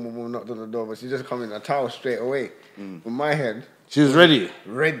there, boom, boom, boom, knocked on the door, but she just come in a towel straight away. From my head. She was ready.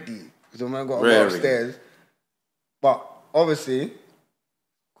 Ready. So man got to go upstairs. But obviously,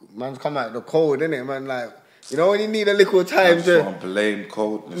 man's come out the cold, innit, man? Like, you know when you need a little time to... I blame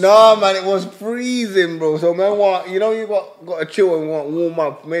coldness. No, man, it was freezing, bro. So, man, you got to chill and warm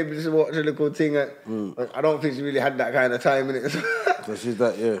up. Maybe just watch a little thing. I don't think she really had that kind of time, innit? So she's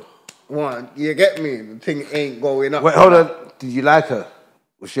that, yeah. What? You get me? The thing ain't going up. Wait, hold on. Did you like her?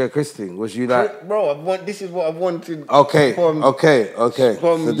 Was she a Christian? Was you like... Bro, this is what I wanted. Okay.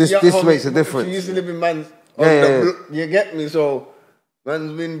 So this makes a difference. She used to live in man's... You get me? So,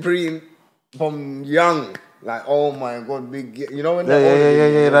 man's been preying from young. Like, oh my God, big... You know when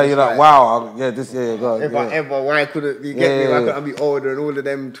they're You're like, wow. Go on. If I ever... Why couldn't... You get me? Why couldn't I be older and all of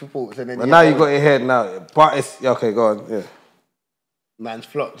them two folks and then... But now you got your head now. But it's... Okay, go on. Yeah. Man's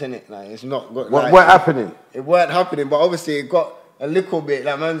flopped, innit? Like, it's not... What happening? It weren't happening, but obviously it got... A little bit,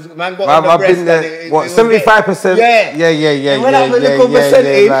 like man got on the breast. Been there, what, 75%? Yeah. It went up a little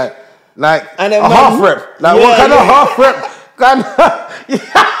percentage. Like and a half rep. Like what kind of half rep?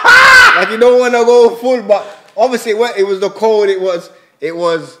 Like you don't want to go full, but obviously it was the cold. It was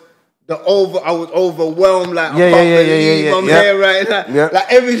the over. I was overwhelmed. Like I can't believe I'm here right now.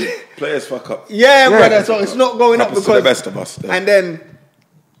 Like everything. Players fuck up. Yeah, brother. So it's not going up because to the best of us. And then,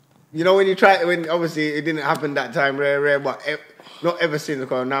 you know, when obviously it didn't happen that time, rare, but. Not ever since,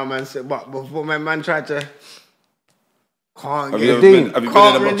 because now man said, but before my man tried to can't have get you been in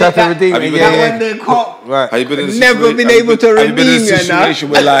able to redeem a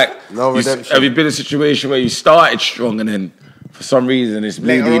situation where like have you been in a situation where you started strong and then for some reason it's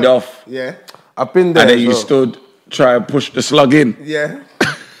bleeding off? Yeah. I've been there. And then you stood, try and push the slug in. Yeah.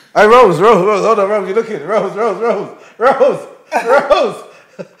 Hey Rose, hold on, Rose, you looking? Rose.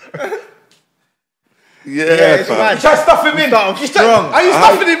 Yeah, it's mad. You try to stuff him in. Are you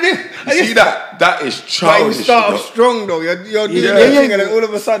stuffing him in? You see that? That is childish. You start off strong though. You're doing your thing and then all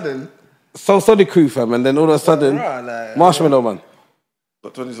of a sudden. So the crew, fam, and then all of a sudden, marshmallow man.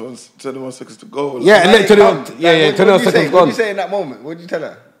 Got 21 seconds to go. Yeah, and then 21 seconds gone. What did you say in that moment? What did you tell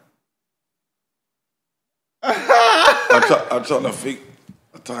her? I'm trying to think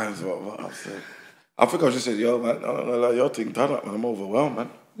at times what I said. I think I just said, yo, man, I don't know, like, your thing done up, man. I'm overwhelmed,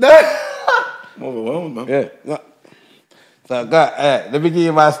 man. I'm overwhelmed, man. Yeah. No. So, let me give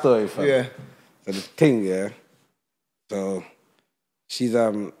you my story, fam. Yeah. So, the thing, yeah. So, she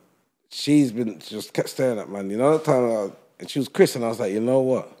just kept staring at, man. You know, that time, and she was Chris, and I was like, you know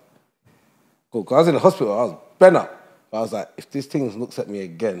what? Cool. Because I was in the hospital, I was bent up. But I was like, if this thing looks at me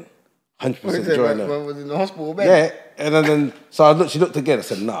again, 100% join her. Was in the hospital bed? Yeah. And then so she looked again. I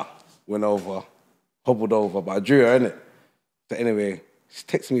said, nah. Went over, hobbled over, but I drew her, innit? So anyway, she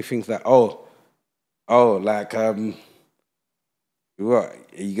texted me things like, like, what? Are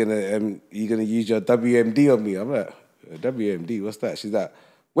you gonna use your WMD on me? I'm like, WMD, what's that? She's like,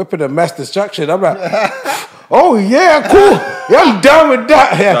 weapon of mass destruction. I'm like, oh yeah, cool. Yeah, I'm down with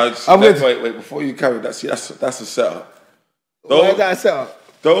that. Yeah. Wait, before you carry that, see, that's a setup. Why is that a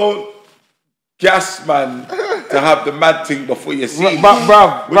setup? Don't gas man to have the mad thing before you see it.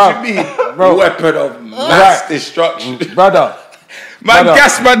 What you mean? Weapon of mass destruction. Brother.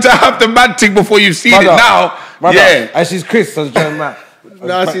 Gas man to have the mad thing before you've seen it now. Yeah. And she's Chris, so she's mad.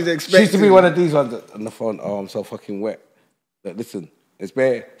 No, she's expecting. She used to be one of these ones on the phone. Oh, I'm so fucking wet. Like, listen, it's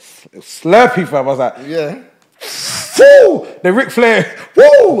bare slurpy, fam. I was like, yeah. Woo! The Ric Flair.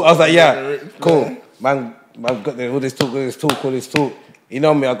 Woo! I was like, yeah, cool. Man got all this talk. You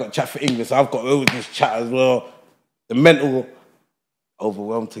know me, I've got chat for English, so I've got all this chat as well. The mental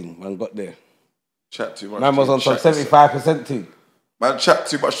overwhelmed thing, man, got there. Chat too much. Man was on some 75% thing. Man chat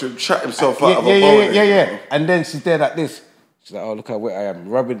too much to chat himself out of a boat. Yeah. And then she's there like this. She's like, oh, look how wet I am.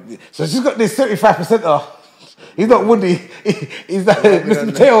 Rubbing. So she's got this 75% off. He's not woody. He's like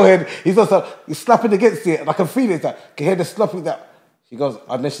Mr. Tailhead. He's also slapping against it. And I can feel it. Like, I can hear the slapping that. She goes,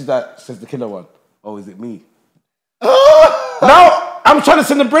 and then she's like, says the killer one, oh, is it me? Now I'm trying to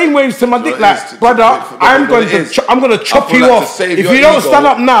send the brainwaves to my dick. Like, brother, I'm going to chop you off. If you don't stand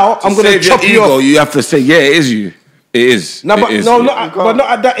up now, I'm going to chop you off. You have to say, yeah, it is you. It is. No, but not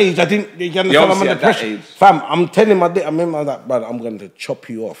at that age. I didn't. You understand? I'm under pressure, fam. I'm telling my dick. I remember that, brother. I'm going to chop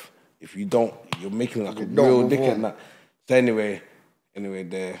you off if you don't. You're making like a real dick and that. So anyway,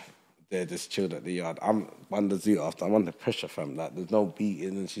 they just chilled at the yard. I'm under zoo after. I'm under pressure, fam. Like, there's no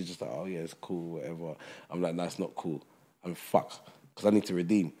beating, and she's just like, oh yeah, it's cool, whatever. I'm like, no, it's not cool. I'm fucked because I need to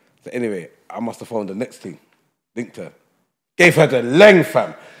redeem. So anyway, I must have found the next thing. Linked her. Gave her the length,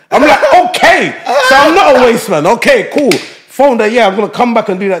 fam. I'm like, okay. So I'm not a waste man. Okay, cool. Phoned her, yeah, I'm going to come back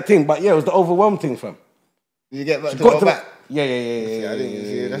and do that thing. But yeah, it was the overwhelmed thing, fam. Did you get back to go back? Yeah. I didn't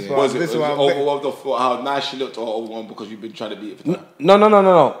see it. That's why. Was it overwhelmed of how nice she looked or overwhelmed because you've been trying to beat it for time?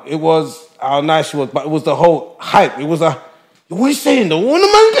 No. It was how nice she was, but it was the whole hype. It was What are you saying? The one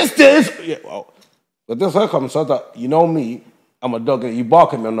man gets this. Yeah, well, but this her comes so that you know me, I'm a dog and you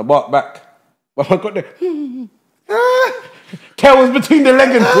bark at me on the bark back. But I got the tail was between the leg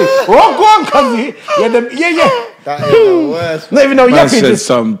and thing. Go on, cuzzy. Yeah. That is the worst. Not even know Man yappy. said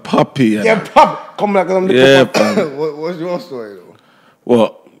some puppy. Yeah, pup. Come like I'm Yeah, the pup. man. What's your story though?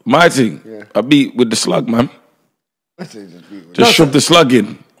 What? My thing? Yeah. I beat with the slug, man. I say just beat with Just shove the slug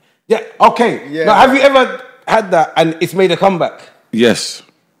in. Yeah, okay. Yeah. Now, have you ever had that and it's made a comeback? Yes.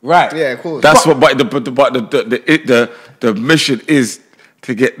 Right. Yeah, of course. That's what. But the mission is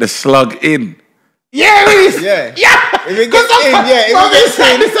to get the slug in. Yeah, it is. Yeah. Yeah. If it gets in, yeah. If it gets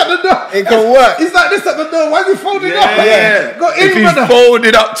in, this at the door. it can work. He's like this at the door. Why is he folding up? Yeah. Go in, If you brother. fold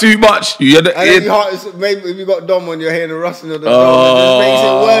it up too much, you're the And then in. maybe if you got Dom on your hair and the rustling of the drum, it just makes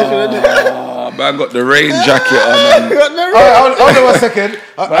it worse. Oh, man got the rain jacket on. Man. You got no Hold on 1 second.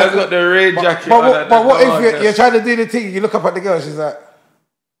 Man's got the rain jacket But on. what if you're trying to do the thing? You look up at the girl. She's like,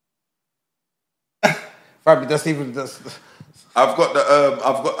 "Fabby, that's even that's." I've got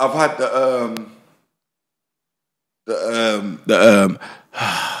the I've had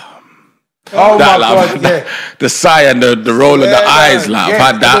Oh that, my like, god! Yeah. the sigh and the roll of the eyes, like Yeah, I've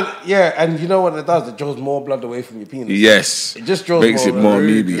had that. Yeah, and you know what it does? It draws more blood away from your penis. Yes, It just draws makes more it more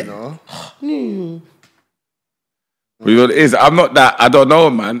rude, meaty. you know? But you know what it is? I'm not that. I don't know,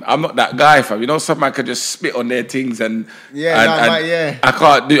 man. I'm not that guy, fam. You know, some man can just spit on their things and Yeah, I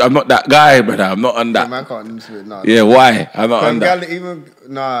can't do. I'm not that guy, brother. I'm not on that. Man, I can't spit. Nah, Yeah, why? I'm not on that.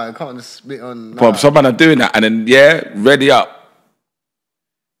 I can't just spit on. Nah, But some man are doing that, and then ready up.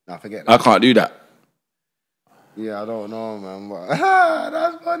 nah, forget I that. can't do that. Yeah, I don't know, man. But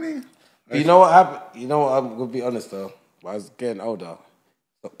that's funny. You know what happened? You know what? I'm gonna be honest though. When I was getting older,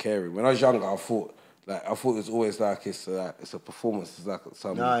 not caring. When I was younger, I thought it was always like it's a performance. It's like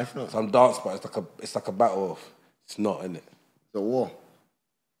some it's not. some dance, but it's like a battle. It's not, innit? It's a war.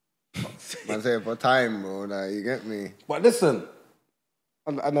 Man, say for time, bro. Like, you get me? But listen,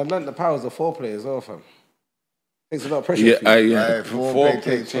 and I learned the powers of foreplay as well, fam. Takes a lot of pressure. Yeah, off you. Like,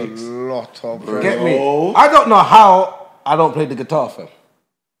 foreplay takes a lot of pressure. Get me? I don't know how I don't play the guitar, fam.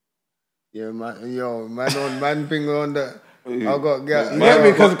 Yeah, man. Yo, man finger on the. I got You get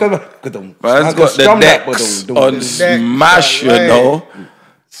me? Because man's got the decks on smash, you know.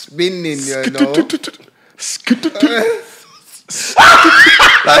 Spinning, you know.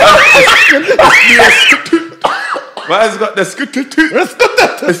 Man's got the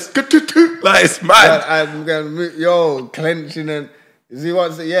like it's mad. I'm gonna clenching and see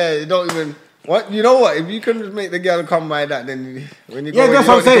what's you don't even. What you know what? If you can just make the girl come by that, then when you go, that's you what I'm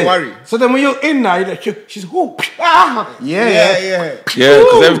don't need saying. to worry. So then when you're in now, you're like, she's whoop. Yeah. Yeah,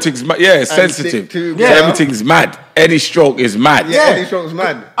 because everything's it's sensitive. too, So everything's mad. Any stroke is mad. Yeah, any stroke's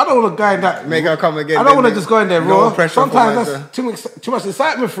mad. I don't want to go in that. Make her come again. I don't want to just go in there no raw. pressure Sometimes for that's too much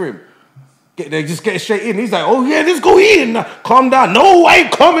excitement for him. Just get straight in. He's like, oh yeah, let's go in. Calm down. No, I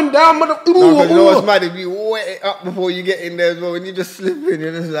ain't coming down, mother. No, because you know what's mad? If you wet it up before you get in there as well, when you just slip in,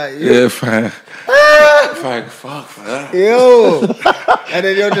 you're just like, Yeah, fine. Fuck for that. yo. And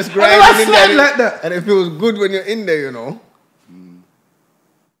then you're just grinding in there. like that. And it feels good when you're in there, you know.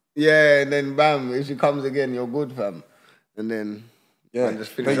 Yeah, and then bam, if she comes again, you're good, fam. And then man,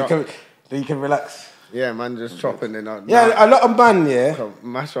 just finish up. Then you can relax. Yeah, man, just chopping it out. Yeah, a lot of man,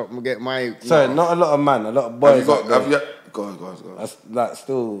 Mash up and get my. Sorry, not a lot of man, a lot of boys. Go on. That's that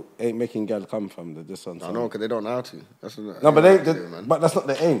still ain't making girl come from. They're just on. I know, because they don't know how to. That's what No, but man. but that's not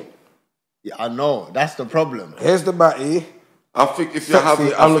the aim. Yeah, I know. That's the problem. Here's the batty. I think if you're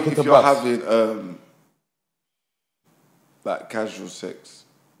Sexy, having like casual sex,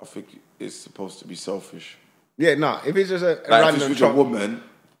 I think it's supposed to be selfish. Yeah, no. If it's just a Like if random it's with chop, a woman,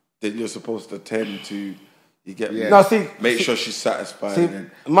 then you're supposed to tend to, you get me? Yeah. No, Make sure she's satisfied see, and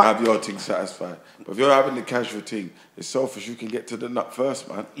then have your thing satisfied. But if you're having the casual thing, it's selfish. You can get to the nut first,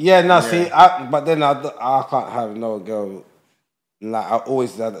 man. Yeah, no, see, but then I can't have no girl. Like I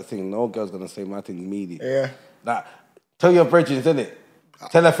always had that thing. No girl's gonna say my thing immediately. Yeah. Like tell your bridges, innit?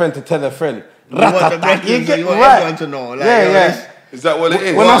 Tell a friend to tell a friend. You want the brethren, so you want everyone to know. Like, Yeah. Is that what it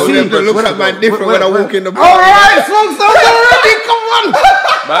is? When I see people look at man different when I walk in the bar. All right, folks, already. Come on.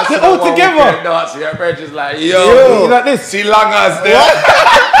 They're all together. No, see your bridge is like, You like this? See Langas there.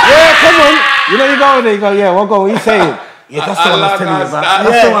 Yeah, come on. You know you go in there. You go, yeah. What are you saying? Yeah, that's the one I was telling you about.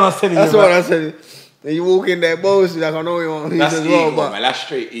 That's the one I was telling you about. That's what I said. Then you walk in there, boss, like I know you want That's as ego, well, but man. That's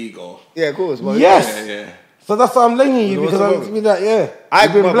straight ego. yeah, of course. But Yes. Yeah. So that's why I'm letting you What's because the I'm problem? be like, yeah.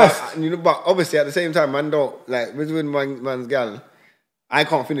 I've been blessed. But obviously at the same time, man, don't like with man's gal. I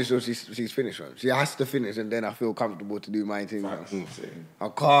can't finish till she's finished. Right? She has to finish, and then I feel comfortable to do my thing. Same. I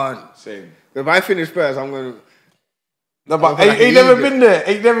can't. Same. If I finish first, I'm gonna. No, but ain't never been there.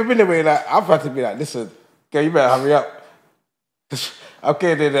 Ain't never been there where you're like, I've had to be like, listen, girl, you better hurry up.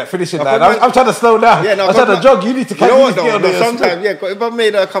 Okay, then finishing line. I'm trying to slow down. Yeah, no, I'm trying to jog. You need to catch me. Sometimes, yeah, if I've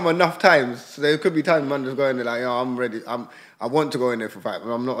made her come enough times, so there could be times man just going there like, I'm ready. I want to go in there for 5.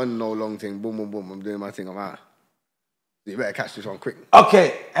 I'm not on no long thing. Boom, boom, boom. I'm doing my thing. I'm out. You better catch this one quick.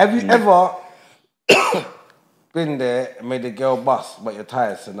 Okay, have you ever been there and made a girl bust, but you're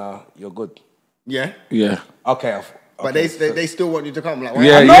tired, so now you're good? Yeah. Yeah. Okay. But they still want you to come. Like,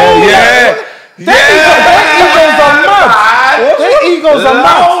 yeah. Their egos are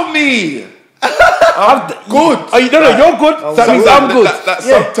mad. Me. I'm good. Oh, you don't know, you're good. That means I'm good. That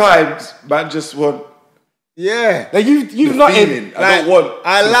sometimes man just want. Yeah. Like you've not in. I don't want.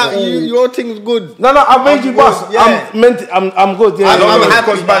 I like you. Your thing's good. No, I made you bust. Yeah. I'm good. Yeah. I'm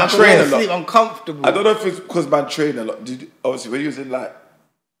happy because man train a lot. I'm comfortable. I don't know if it's because man train a lot. Obviously, when you're using like,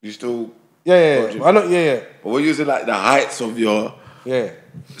 you still. Yeah. I know. Yeah. But when you're using like the heights of your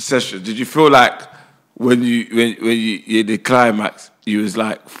session, did you feel like when you the climax, you was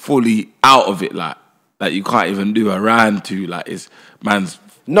like fully out of it, like you can't even do a round two, like it's man's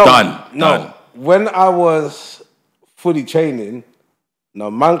done. No. When I was fully training,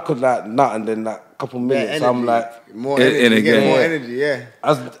 man could like nut and then like a couple minutes. I'm like more energy. Yeah.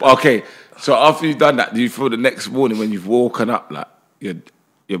 Okay, so after you've done that, do you feel the next morning when you've woken up like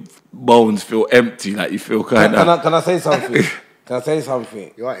your bones feel empty, like you feel kind of? Can I say something? Can I say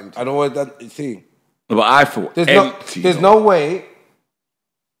something? You are empty. I don't want that. See, but I feel empty. There's no way.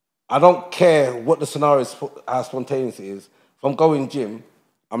 I don't care what the scenario is, how spontaneous it is. If I'm going gym,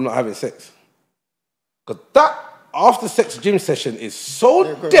 I'm not having sex. Because that after sex gym session is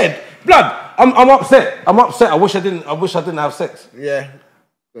so dead. Blood, I'm upset. I wish I didn't have sex. Yeah.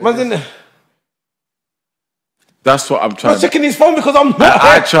 Man's in there. That's what I'm trying. I'm checking his phone because I'm not.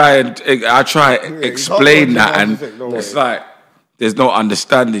 I try and explain that, and it's like there's no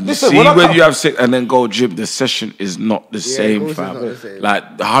understanding. You see, when you have sex and then go gym, the session is not the same, fam. Not the same.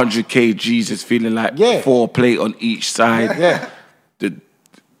 Like the 100 kgs is feeling like 4 plate on each side. Yeah.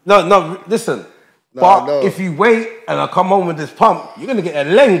 No. Listen. But if you wait and I come home with this pump, you're gonna get a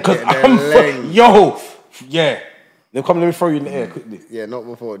leng because They'll come, let me throw you in the air quickly. Yeah, not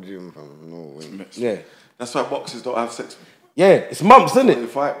before gym, fam. No way. Yeah. That's why boxers don't have sex. Yeah, it's months, isn't it? They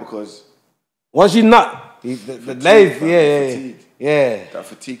fight because once you nut, the legs, yeah. That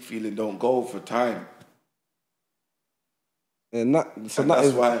fatigue feeling don't go for time. Yeah, that's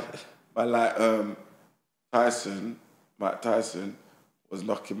why like Mike Tyson was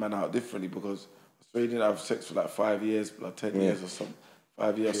knocking man out differently because he didn't have sex for like 5 years, like 10 years or something.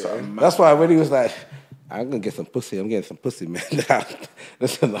 5 years or something. That's why when he was like, I'm gonna get some pussy. I'm getting some pussy, man.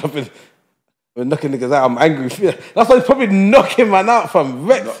 Listen, I've been knocking niggas out. I'm angry. That's why he's probably knocking man out from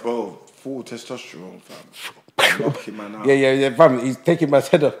Rex. Bro, full testosterone, fam. Knocking man out. Yeah, fam. He's taking my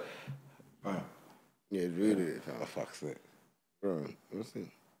head off. Yeah, really, fam. Oh, fuck's sake. Bro, what's it?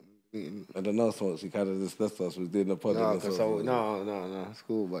 I don't know, so she kind of discussed us. We did the podcast. No, it's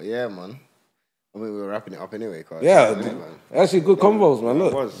cool. But yeah, man. I mean, we were wrapping it up anyway. Actually, good combos, man.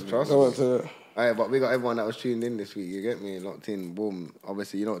 Look. It was, trust me. Alright, but we got everyone that was tuned in this week. You get me? Locked in. Boom.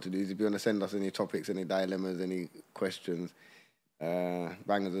 Obviously, you know what to do. If you want to send us any topics, any dilemmas, any questions,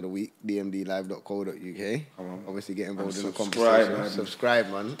 bangers of the week, dmdlive.co.uk. Obviously, get involved in the conversation. Subscribe,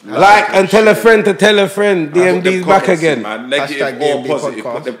 man. Like and tell a friend to tell a friend. DMD's back again. Man. Negative or positive.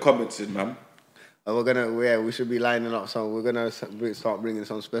 Put them comments in, man. And we should be lining up some. We're gonna start bringing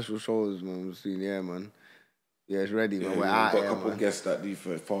some special shows, man. Soon, man. Yeah, it's ready, man. We're out here, man. We've got a couple guests that do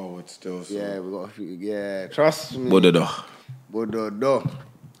for forward still. So. Yeah, we got a few. Yeah, trust me. Bododo.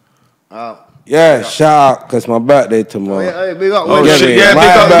 Yeah, shout out, because my birthday tomorrow. Big up. Shit, yeah, big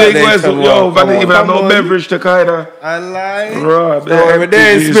up, big West. Yo, I didn't even have no beverage to kind of. I lie. Right, we're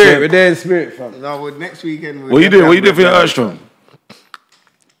there in spirit, fam. No, next weekend. What you do? What you do for your Earthstrong?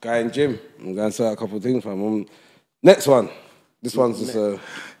 Guy in gym. I'm going to say a couple of things, fam. Next one. This one's just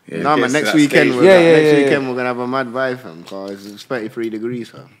next weekend. Next weekend we're gonna have a mad vibe, fam. Cause it's 33 degrees,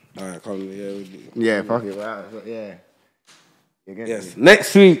 fam. Alright, come. Yeah, fuck it. Wow. Yeah. Yes.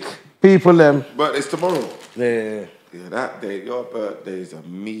 Next week, people them. But it's tomorrow. Yeah. Yeah, that day, your birthday is a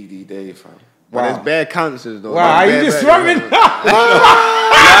meaty day, fam. But there's bare cancers though. Wow, are you just rubbing?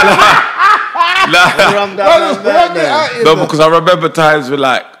 No, because I remember times where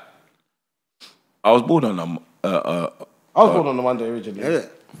like I was born on I was born on the Monday originally. Yeah.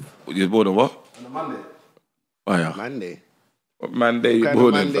 You was born on what? On the Monday. Oh yeah. Monday. What Monday you born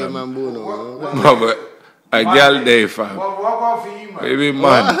on? Monday man born on. Bro, but A girl day, fam. What for you, man? What do you mean,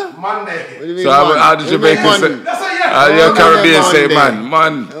 man? Monday. What do you mean, So man? how the Jamaicans say? That's what How your Caribbean say, Monday.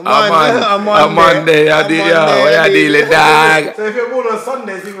 man? A Monday. A Monday. How do you? What you dealing, dog? So if you're born on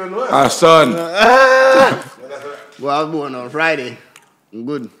Sunday, it's even worse. A son. Well, I was born on Friday. I'm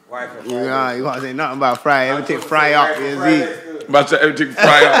good. Why for You can't say nothing about Friday. Everything fry up, you see. But everything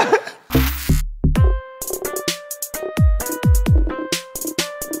fry up.